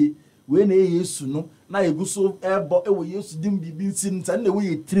Yesu nie. We na Yesu no na eguso ebo ewo Yesu dim bibi nsin nta na we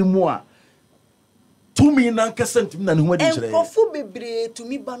ye trimu a. Tumi na nkasent mi na ne ho adi kire. Enkofu bebre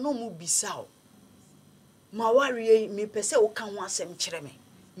tumi ba no mu bisao. Ma ware me pese wo kan ho asem kire me.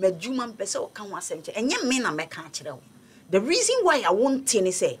 Madwuma mpese wo kan ho asem kire. Enye me na me kan kire wo. The reason why I won't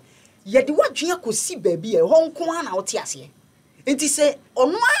tell say yedi wadwea kosi baabi e ho nko na wote ase enti se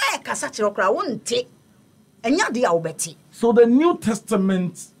ono a kasa kire okra wonte enya de a wobeti. So the New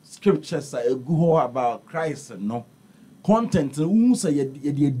Testament scriptures are about Christ no content say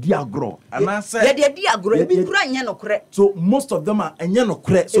yedi agro and I say yedi agro ebi kura nya no kore. So most of them are enya no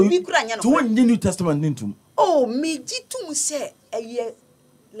kore. So ebi kura nya no kore. So when the New Testament into oh me gitum say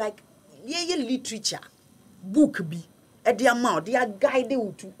like ye literature book bi e de amount they are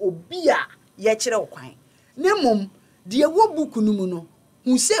guided to obia ye kire okwan nemom de wo book no mu no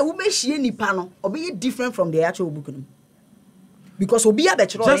hu say wo be hie nipa no obe different from the actual book no because obia be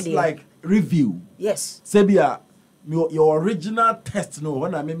kire just like review. Yes, Sebia your original test no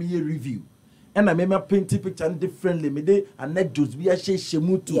when I me review and I me paint picture differently me dey anecdotes bi a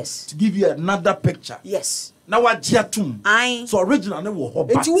shemu to give you another picture. Yes, now what jiatum so original no wo ho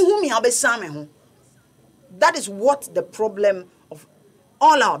ba enti wo hu me abesa me ho. That is what the problem of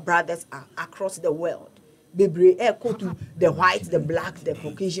all our brothers are across the world. Bebre echo to the white, the black, the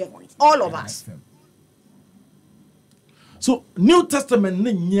Caucasian, all of us. So New Testament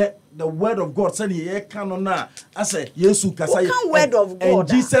the word of God said ye canon na I say Yesu kasa word of God. And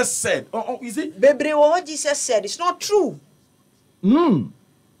Jesus said, is it? Bebre what Jesus said it's not true.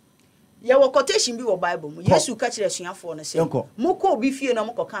 Ya wo quotation bi wo Bible mu. Yesu ka kire suafo no say. Moko obi fie na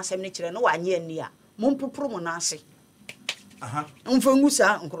moko ka asem ne kire no wa anye ani a. Mompopro mo na ase.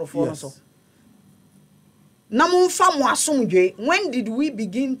 Mfangusa nkrofo no so. Na momfa mo asomdwe. When did we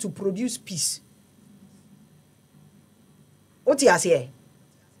begin to produce peace? Oti ase.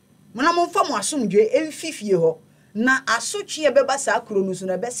 Na momfa mo asomdwe emfifie ho. Na asotwe beba sa akro no so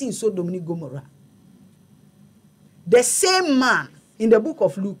na be sin Sodom ni Gomorrah. The same man in the book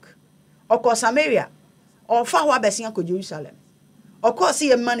of Luke, oko Samaria, or fa ho abesia ko Jerusalem. Of course,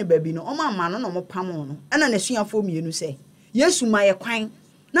 ye money baby no, oma man no mo pamo no. Ena na suafo mienu say, Yesu ma ye kwan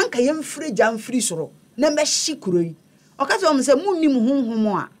Nanka yem free jam free soro. Na me shikuroi. Okase o mse munnim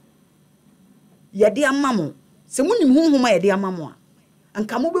honhom a. Yede amamo. Se munnim honhom a yede amamo a.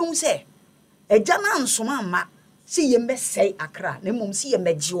 Anka mo behu se eja na nsoma amma. Si yembe sei akra. Na mom si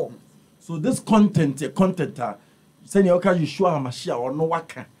yembe jiwo. So this content say you can show am share or no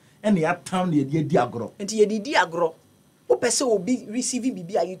waka. And ya town the di agro. Enti ye di agro. O pese obi receive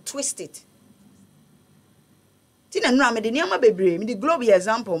bibia you twist it. Tina nura me de niama bebre me the globe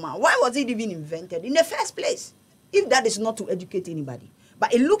example ma. Why was it even invented in the first place? If that is not to educate anybody.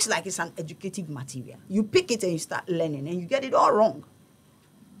 But it looks like it's an educative material. You pick it and you start learning and you get it all wrong.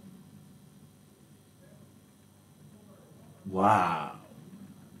 Wow.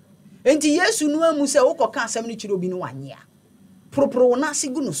 Enti Yesu no amu se wo koka asem ni chiro bi no wanyea. Propro na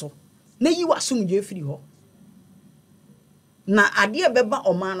sigu no so. Na yi wasum je firi ho. Na ade beba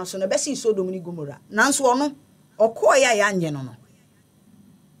oman no so na besi Sodom ni Gomora. Nanso ono okoya ya anye no no.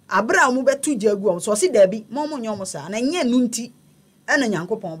 Abra mu betu jagu so si da bi mo nyom sa na nye nu nti ena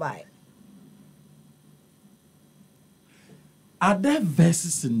Nyankopon bae. Are there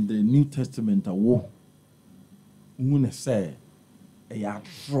verses in the New Testament that wo say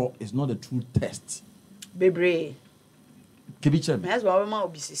it's not a true test? Bebre. Kibiche. Mes ba ma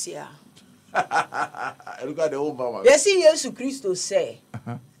obisisi a. Look at the old mama. Yes, Jesus Christ say.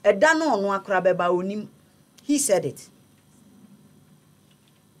 Eda no ono akra beba onim. He said it.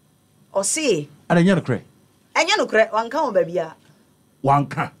 O say. Anya no kre. Anya no kre wanka o ba bia.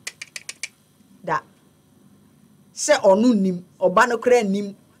 Wanka. Da. Say onu nim, oba no kre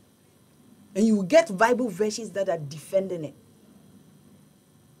nim. And you get Bible versions that are defending it.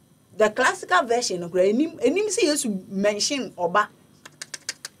 The classical version of enim say yes mention oba.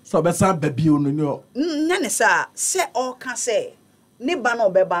 So besa baby onu no. Nyane sa say all can say ne ba no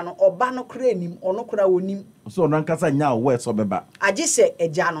beba no oba no kra nim ono kra onim. So no nkasa nya we so beba. Agi say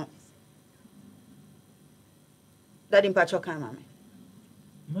eja no. That in pacho kan mama.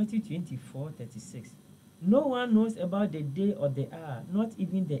 Matthew 24:36. No one knows about the day or the hour, not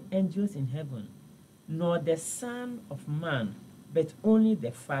even the angels in heaven, nor the Son of Man, but only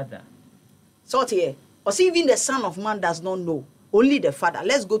the Father. So here, or see, even the Son of Man does not know, only the Father.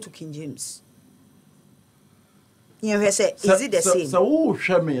 Let's go to King James. You know, say, is it the same? So who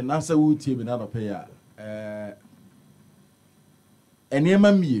show me na say who tie me na no pay ya.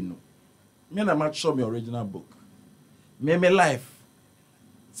 Eniema mienu. Me na ma show me original book. Me life.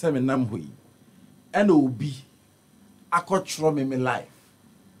 Say me nam hui. And obi akotro me life.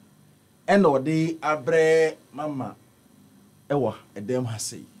 And ode abre mama ewa edem ha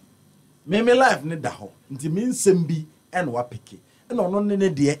sei. Me life ne da ho. Nti me nsem bi and wa peke. And ono ne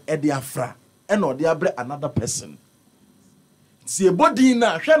de e de afra. And ode abre another person. Si ebodi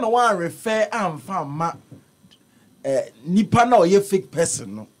na hwe no wan refer amfa ma nipa na oye fake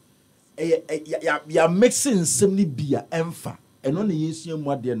person no. Ya mixing nsem ni bia emfa. Eno ne yesu mu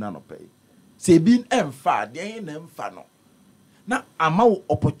ade na no pay. Say being emfa, there ain't emfa no. Now I'm out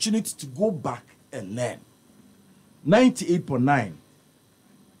opportunity to go back and learn. 98.9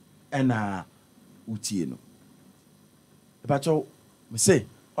 and utie no. But you me say,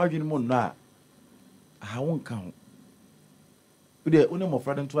 arguing mo na I won't count. We dey only more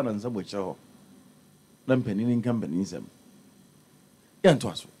friend to an some which ho. Them penin company sem. Yeah, to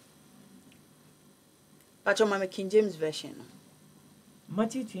us. Pacho mama King James version.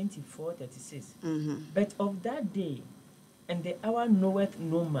 Matthew 24:36. But of that day and the hour knoweth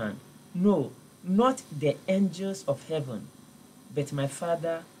no man, no, not the angels of heaven, but my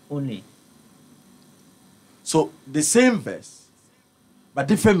Father only. So the same verse, but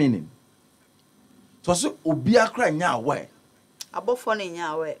different meaning. So obi akra nya aware. Abofo ne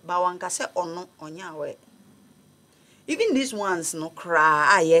nya aware, ba wanka se ono onya aware. Even these ones no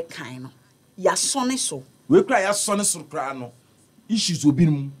cry aye kind no. Ya sone so. We cry ya sone so cry no. Issues obi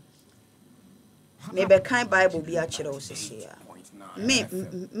mu. Me be kind Bible bi a kire osese ya.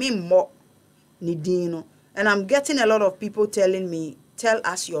 Me mo ni din no. And I'm getting a lot of people telling me, tell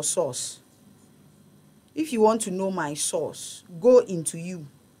us your source. If you want to know my source, go into you.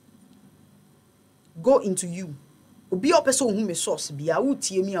 Go into you. Obi opeso hu me source bia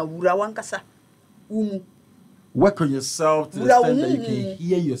utie mi awura wankasa. Umu. Work on yourself to the extent that you can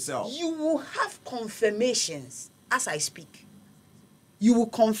hear yourself. You will have confirmations as I speak. You will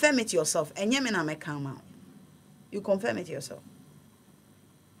confirm it yourself. And you may come out. You confirm it yourself.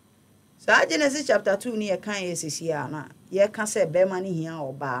 So Genesis chapter 2 near can is here now. You can say bear money here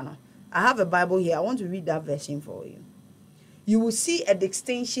or bar. I have a Bible here. I want to read that version for you. You will see a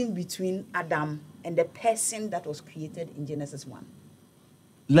distinction between Adam and the person that was created in Genesis 1.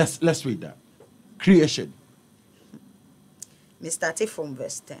 Let's read that. Creation. Me started from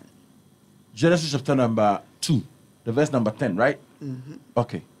verse 10. Genesis chapter number 2, the verse number 10, right?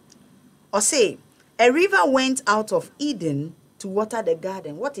 Okay. Or say, a river went out of Eden to water the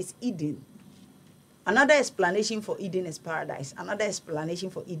garden. What is Eden? Another explanation for Eden is paradise. Another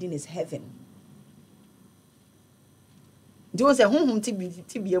explanation for Eden is heaven. Don't say,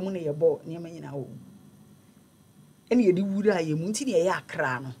 tibia mu na yebo niema nyina wo. Ene yedi wura ye mu nti na ye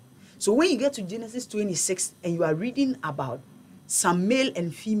akra no. So when you get to Genesis 26 and you are reading about some male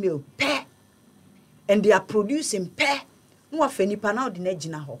and female pair, and they are producing pair, no afenipa na odi na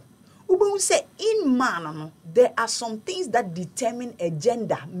gina ho. Ube say in man no, there are some things that determine a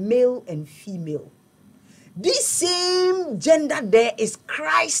gender, male and female. This same gender there is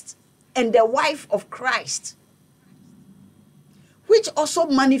Christ and the wife of Christ, which also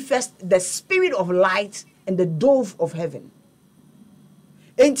manifests the spirit of light and the dove of heaven.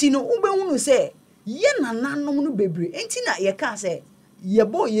 Enti no ube unu say ye nananom no bebre. Enti na ye ka say ye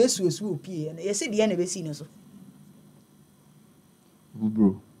bo Yesu esu opie na ye say de na be si no so.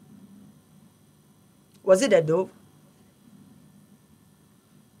 Bro. Was it a dove?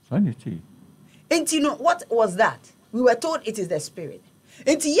 Sanity. Enti no, what was that? We were told it is the spirit.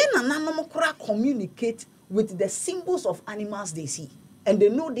 Enti ye nananom kura communicate with the symbols of animals they see, and they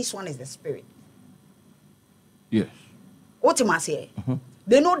know this one is the spirit. Yes. What am I saying?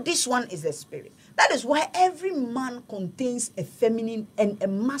 They know this one is the spirit. That is why every man contains a feminine and a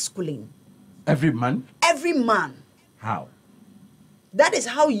masculine. Every man? Every man. How? That is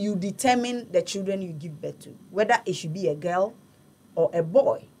how you determine the children you give birth to, whether it should be a girl or a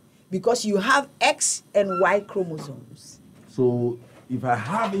boy, because you have X and Y chromosomes. So if I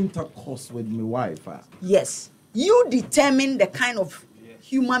have intercourse with my wife, yes, you determine the kind of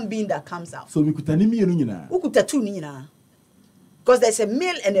human being that comes out. So we could because there's a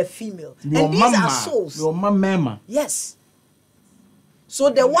male and a female, and these are souls. Yes. So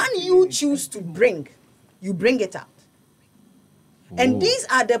the one you choose to bring, you bring it out. And these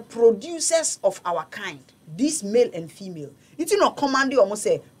are the producers of our kind, this male and female. It's not command you almost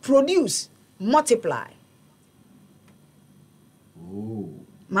say produce, multiply.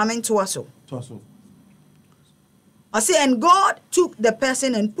 Mamen tuaso. I say, and God took the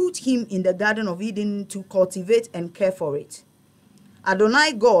person and put him in the Garden of Eden to cultivate and care for it.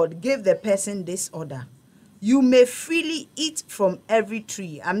 Adonai God gave the person this order: you may freely eat from every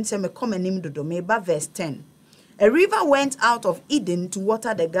tree. I'm saying, verse 10. A river went out of Eden to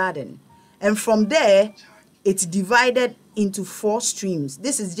water the garden, and from there it divided into 4 streams.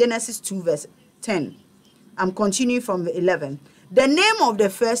 This is Genesis 2 verse 10. I'm continuing from 11. The name of the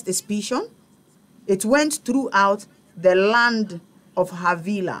first is Pishon. It went throughout the land of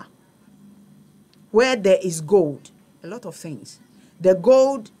Havilah, where there is gold. A lot of things. The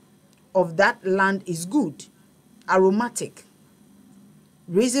gold of that land is good, aromatic.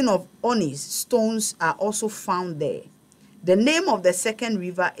 Resin of onyx stones are also found there. The name of the second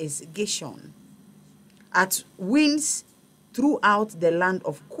river is Gishon. It winds throughout the land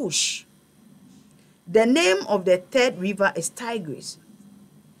of Cush. The name of the third river is Tigris.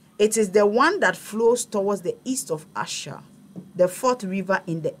 It is the one that flows towards the east of Asher, the fourth river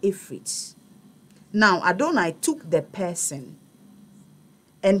in the Euphrates. Now Adonai took the person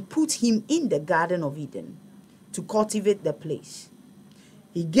and put him in the Garden of Eden to cultivate the place.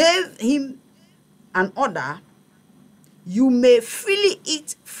 He gave him an order: you may freely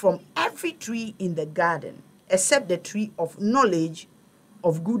eat from every tree in the garden, except the tree of knowledge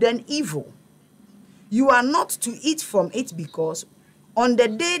of good and evil. You are not to eat from it, because on the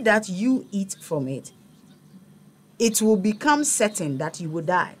day that you eat from it, it will become certain that you will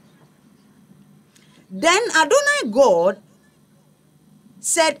die. Then Adonai God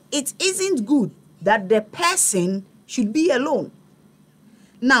said it isn't good that the person should be alone.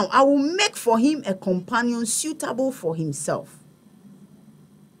 Now I will make for him a companion suitable for himself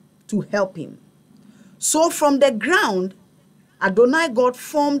to help him. So from the ground, Adonai God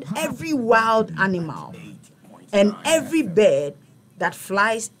formed every wild animal and every bird that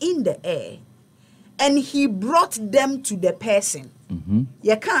flies in the air, and he brought them to the person.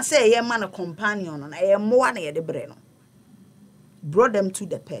 You can't say a man a companion and a more than the brain. Brought them to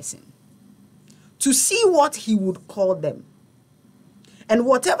the person to see what he would call them. And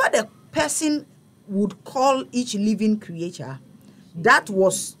whatever the person would call each living creature, that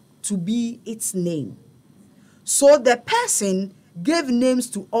was to be its name. So the person gave names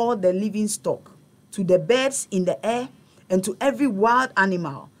to all the living stock, to the birds in the air, and to every wild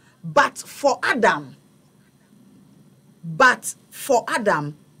animal. But for Adam,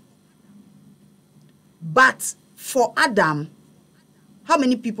 how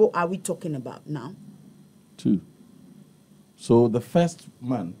many people are we talking about now? 2. So the first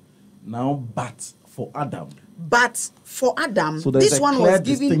man now but for Adam. But for Adam, So there's this a one clear was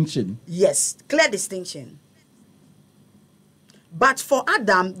given. distinction. Yes, clear distinction. But for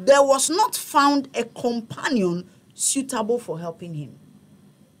Adam, there was not found a companion suitable for helping him.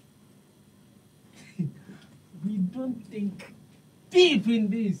 We don't think deep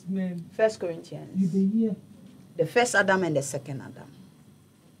in this, man. 1 Corinthians. You dey hear? The first Adam and the second Adam.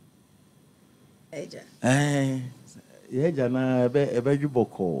 Eja. Yeah, Jana, ebe you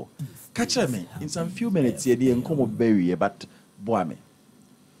boko. Catch me in some few minutes here, the encomo bury, but boy me.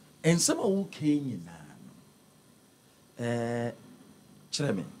 And some who came in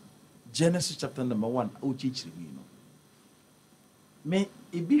Chereme, Genesis chapter number 1, O teach me. Me,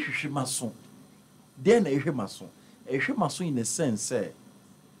 a bish mason. Then a mason. A mason in a sense, say,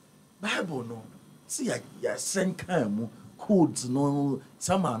 Bible no. See, ya send kind codes, no,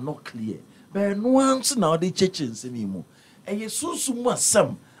 some are not clear. But no one's now the churches anymore. And you so much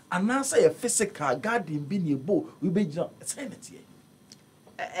some, and now say a physical garden being a bow, we be sanity.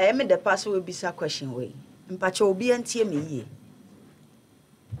 I made the pastor will be a question way. Mpacho obi antie me ye.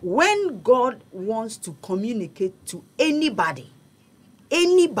 When God wants to communicate to anybody,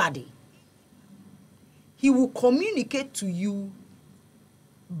 he will communicate to you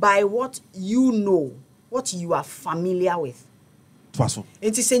by what you know, what you are familiar with. Twaso.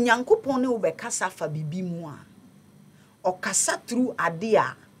 It is a Nyankopon ne obekasa fa bibi mu a. Okasa through ade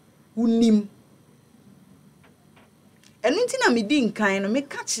a unim. Enu nti na me di nkan no me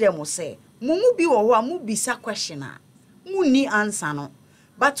ka kire mo se, mo mu bi wo ho a mu bisa question a, mu ni answer no.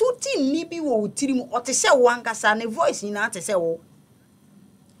 But uti ni bi wo utiri mu, ote se wo ankasa ne voice ni na te se wo.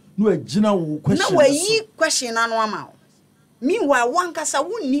 No a general question. Na we yi question anu ama. Meanwhile, one kasa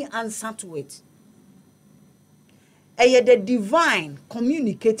won't need answer to it. The divine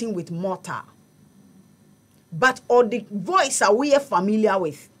communicating with mortal. But or the voice are we familiar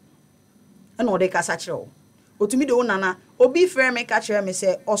with. And or the kasa chiro. O to me do nana, obi fair me catch me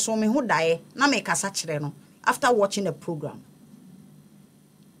say, also me who die, na me kasa chire no, after watching a program.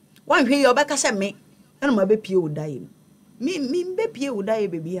 One hear your back say me, and my baby would die. Me baby would die,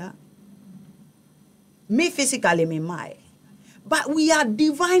 baby. Me physically, me my. But we are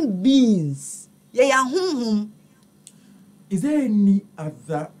divine beings. Yeah, Is there any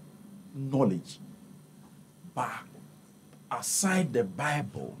other knowledge aside the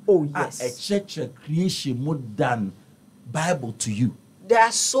Bible? Oh, yes. A church creation more than Bible to you? There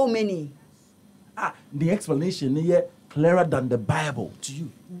are so many. The explanation here clearer than the Bible to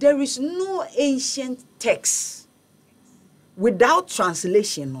you. There is no ancient text. Without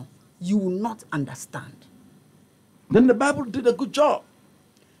translation, you will not understand. Then the Bible did a good job.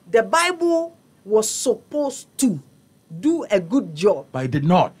 The Bible was supposed to do a good job. But it did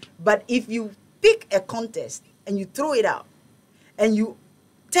not. But if you pick a contest and you throw it out and you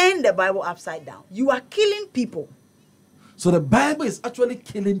turn the Bible upside down, you are killing people. So the Bible is actually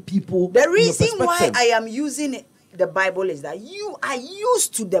killing people. The reason why I am using the Bible is that you are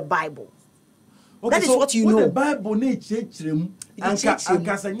used to the Bible. Okay, that is what you know. The Bible needs change.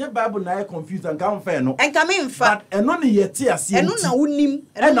 And Bible na confused and can't fair no. And come in fact. And none yet see. And no unim.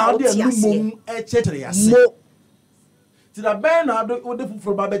 And now they are no church. No. To the band now the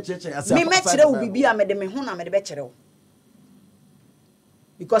from Bible church. Me metre will be a me ho na me de bekyere.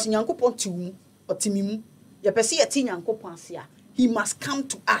 Because Nyankopon tu otimimu. Ye pese ye ti Nyankopon ase a, he must come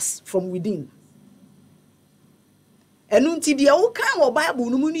to us from within. Enu nti de wo kan wo Bible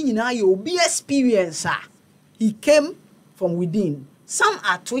no mu ni nyina ye obi experience a. He came from within. Some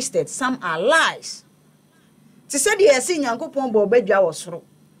are twisted, some are lies. Ti said ye see Nyankopon bo badwa wo soro.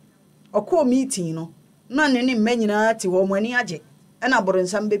 Okọ meeting no, na ne ne mma nyina ti wo mani age. E na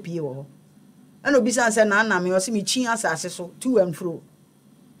boronsam be pie wo. E no bisa nse na me o se me chi asase so to and fro.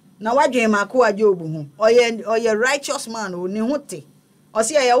 Na wadwen mako aje obu ho. Oye righteous man o ne ho te. O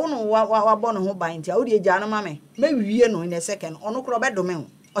se ye wo no wa bo no ho ban ti. A wo de gya no ma me. Me wiwie no in a second. Ono kro be do me ho.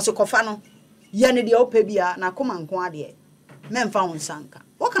 O se kofa no. Ye ne de o pa bia na koma nko ade. Memfa won sanka.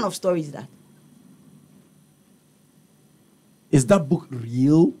 What kind of story is that? Is that book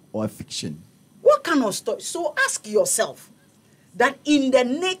real or a fiction? What kind of story? So ask yourself that in the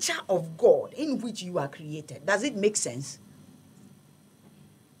nature of God in which you are created, does it make sense?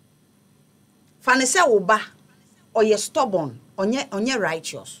 Fanese oba or you stubborn, onye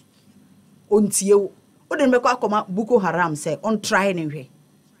righteous. Ontie o de mbekọ akoma Boko Haram say on try anyway.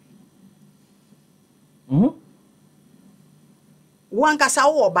 Wankasa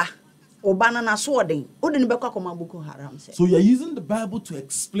oba na so den o de mbekọ akoma Boko Haram say. So you're using the Bible to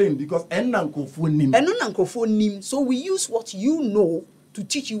explain because enankofo nim. So we use what you know to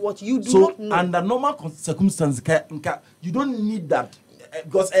teach you what you do so not know. under normal circumstances, you don't need that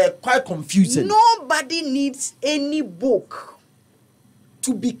because quite confusing. Nobody needs any book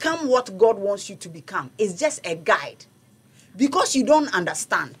to become what God wants you to become. It's just a guide. Because you don't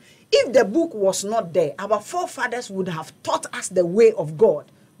understand. If the book was not there, our forefathers would have taught us the way of God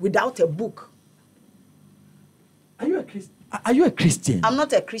without a book. Are you a Christian? Are you a Christian? I'm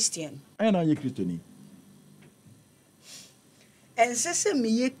not a Christian. I am not a Christian. And say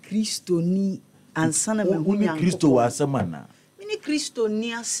me Christoni and son of a Christo was a man. Mini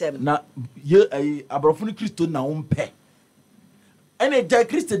Christoni asem. Na ye abrofuni Christo na umpe. And a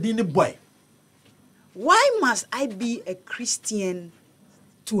Christian boy. Why must I be a Christian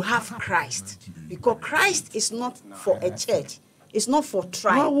to have Christ? Because Christ is not for a church. It's not for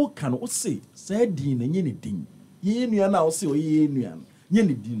tribe. How can we say, said Dean and Yenny Dean? Ye knew now, say, ye knew.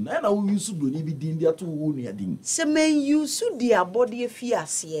 Yenny Dean, and I will use to be Dean there to wound your Dean. Some men use their body a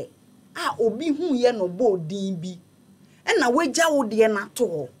fias ye. Ah, obi who ye no bo Dean be. And a wager would dear not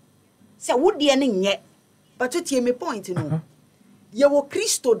all. Say, would the ending yet? But to tear me point, you know. Ye were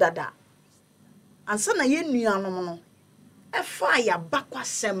Christo dada. And son a ye knew no. A fire backward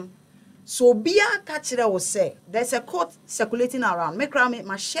sem. So Bia Catcher will say, there's a quote circulating around. Make around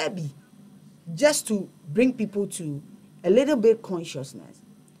my shabby. Just to bring people to a little bit consciousness.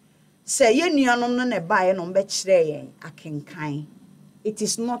 Say ye knew no buy and on betray a king kind. It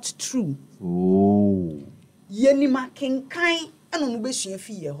is not true. Oh. Ye ni ma king kind and on be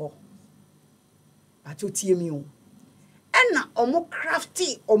fee ho. But to tear me on. And na omo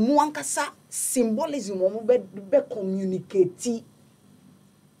crafty or muankasa symbolism omo be communicate.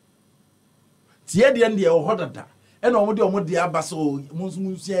 Tia the end the hodada. And omo de abaso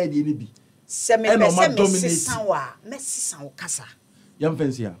munsia de ni bi. Se me pese me sisan wa, me sisan kasa. Yam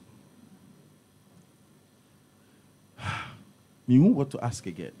fancy. Me want to ask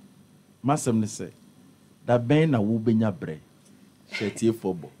again. Masem ne say that ben na wo benya bre. Shetie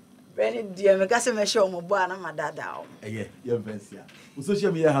fobo. Benny dear, me kase me show mo bo ana madada. Yeah, yam fancy.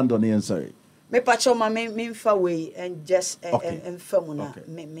 Social media hand on here, sorry. Me pacho ma me fa way and just and famuna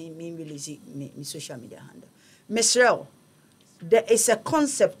Okay. me release me social media handle. Michelle, there is a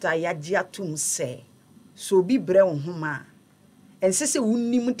concept I yajiatum say. So be bre on huma. And say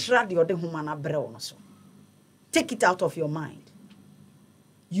unim tra the other huma na bre on so. Take it out of your mind.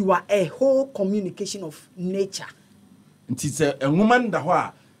 You are a whole communication of nature. It is a woman that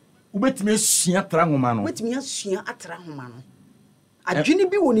wa ubetime sua tra nwoma no. Wetimi asua atra homa no. Adwene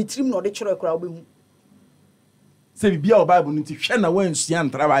bi woni trim na ode kyerɛ kora obehu. Say bibia o Bible nti hwe na wan sua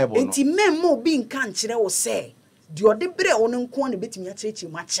ntra Bible no. Enti memmo bi nka nkyerɛ wo sɛ de ode bere wo no nko na betimi akyerɛkyerɛ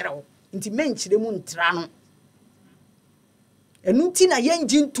mu akyerɛ wo. Enti menkyerɛ mu ntra no. Enu nti na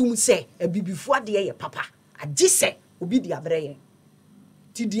yɛngye ntum sɛ abibifo ade yɛ papa. Agye sɛ obi di abrɛ yɛn.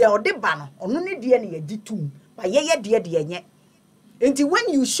 Ti de ode ba no ɔno ne de ne yɛdi tum. Ba yɛyɛ de yɛnyɛ. Enti when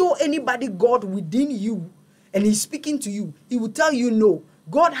you show anybody God within you and he's speaking to you, he will tell you no.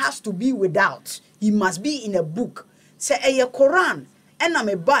 God has to be without. He must be in a book. Say a Quran. And na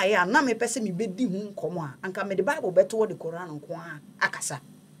me buy ya na me pese me bedi hu nkomo a anka me the Bible beto the Quran nko a akasa.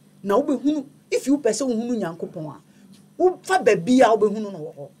 Na wo be hunu if you pese wo hunu Nyankopon a wo fa ba bia wo be hunu no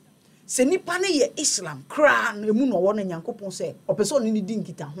wo. Se nipa ne ye Islam kra na emu no wo na Nyankopon se opese oni ni di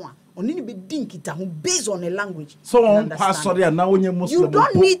nkita ho a oni ni be di nkita ho based on a language. So on pastor ya na onye Muslim. You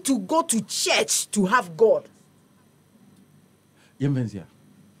don't need to go to church to have God. Yemvenzia.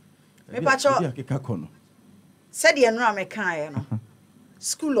 Me pacho. Said the enra me kan no.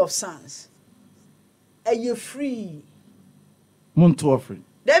 School of Science. Are you free? Monto free.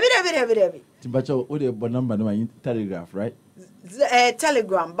 David. Timbacho, what the number no telegraph, right?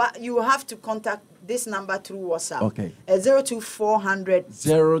 Telegram, but you have to contact this number through WhatsApp. Okay. 02400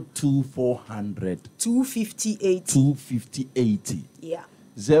 250 80. Yeah.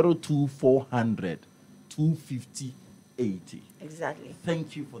 02400 250 80. Exactly.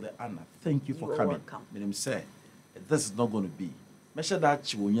 Thank you for the honor. Thank you for You're coming. welcome. Meaning say, this is not going to be. Make sure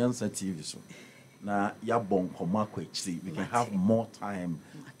that you will answer TV so. Now, ya bon koma kwechiri. We can have more time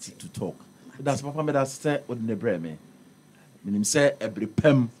to talk. That's papa me that say with the brain me. Meaning say every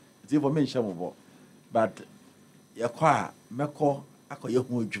pem. It's even mention about. But ya kwa meko ako ye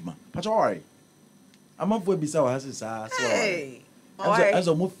hu adwuma. Pacho worry. I'm not going to be so as Hey. as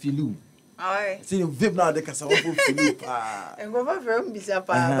a mo feel. Alright. See, vibe now they can say what feel. And go for bisa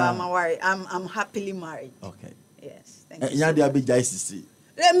pa ma worry. I'm happily married. Okay. Yes. Thank you. Ya dey be JCC.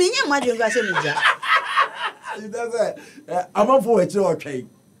 Let me imagine go say me ja. I'm on for it okay.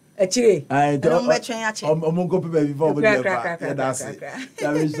 Achire. I don't bet twen ache. I'm go people before we Crack. that's it.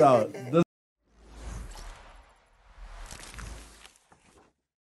 That is out.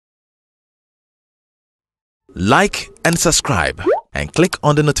 like and subscribe, and click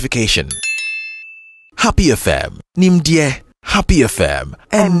on the notification. Happy FM, Nimdie, Happy FM,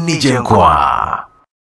 and Nijenkwa.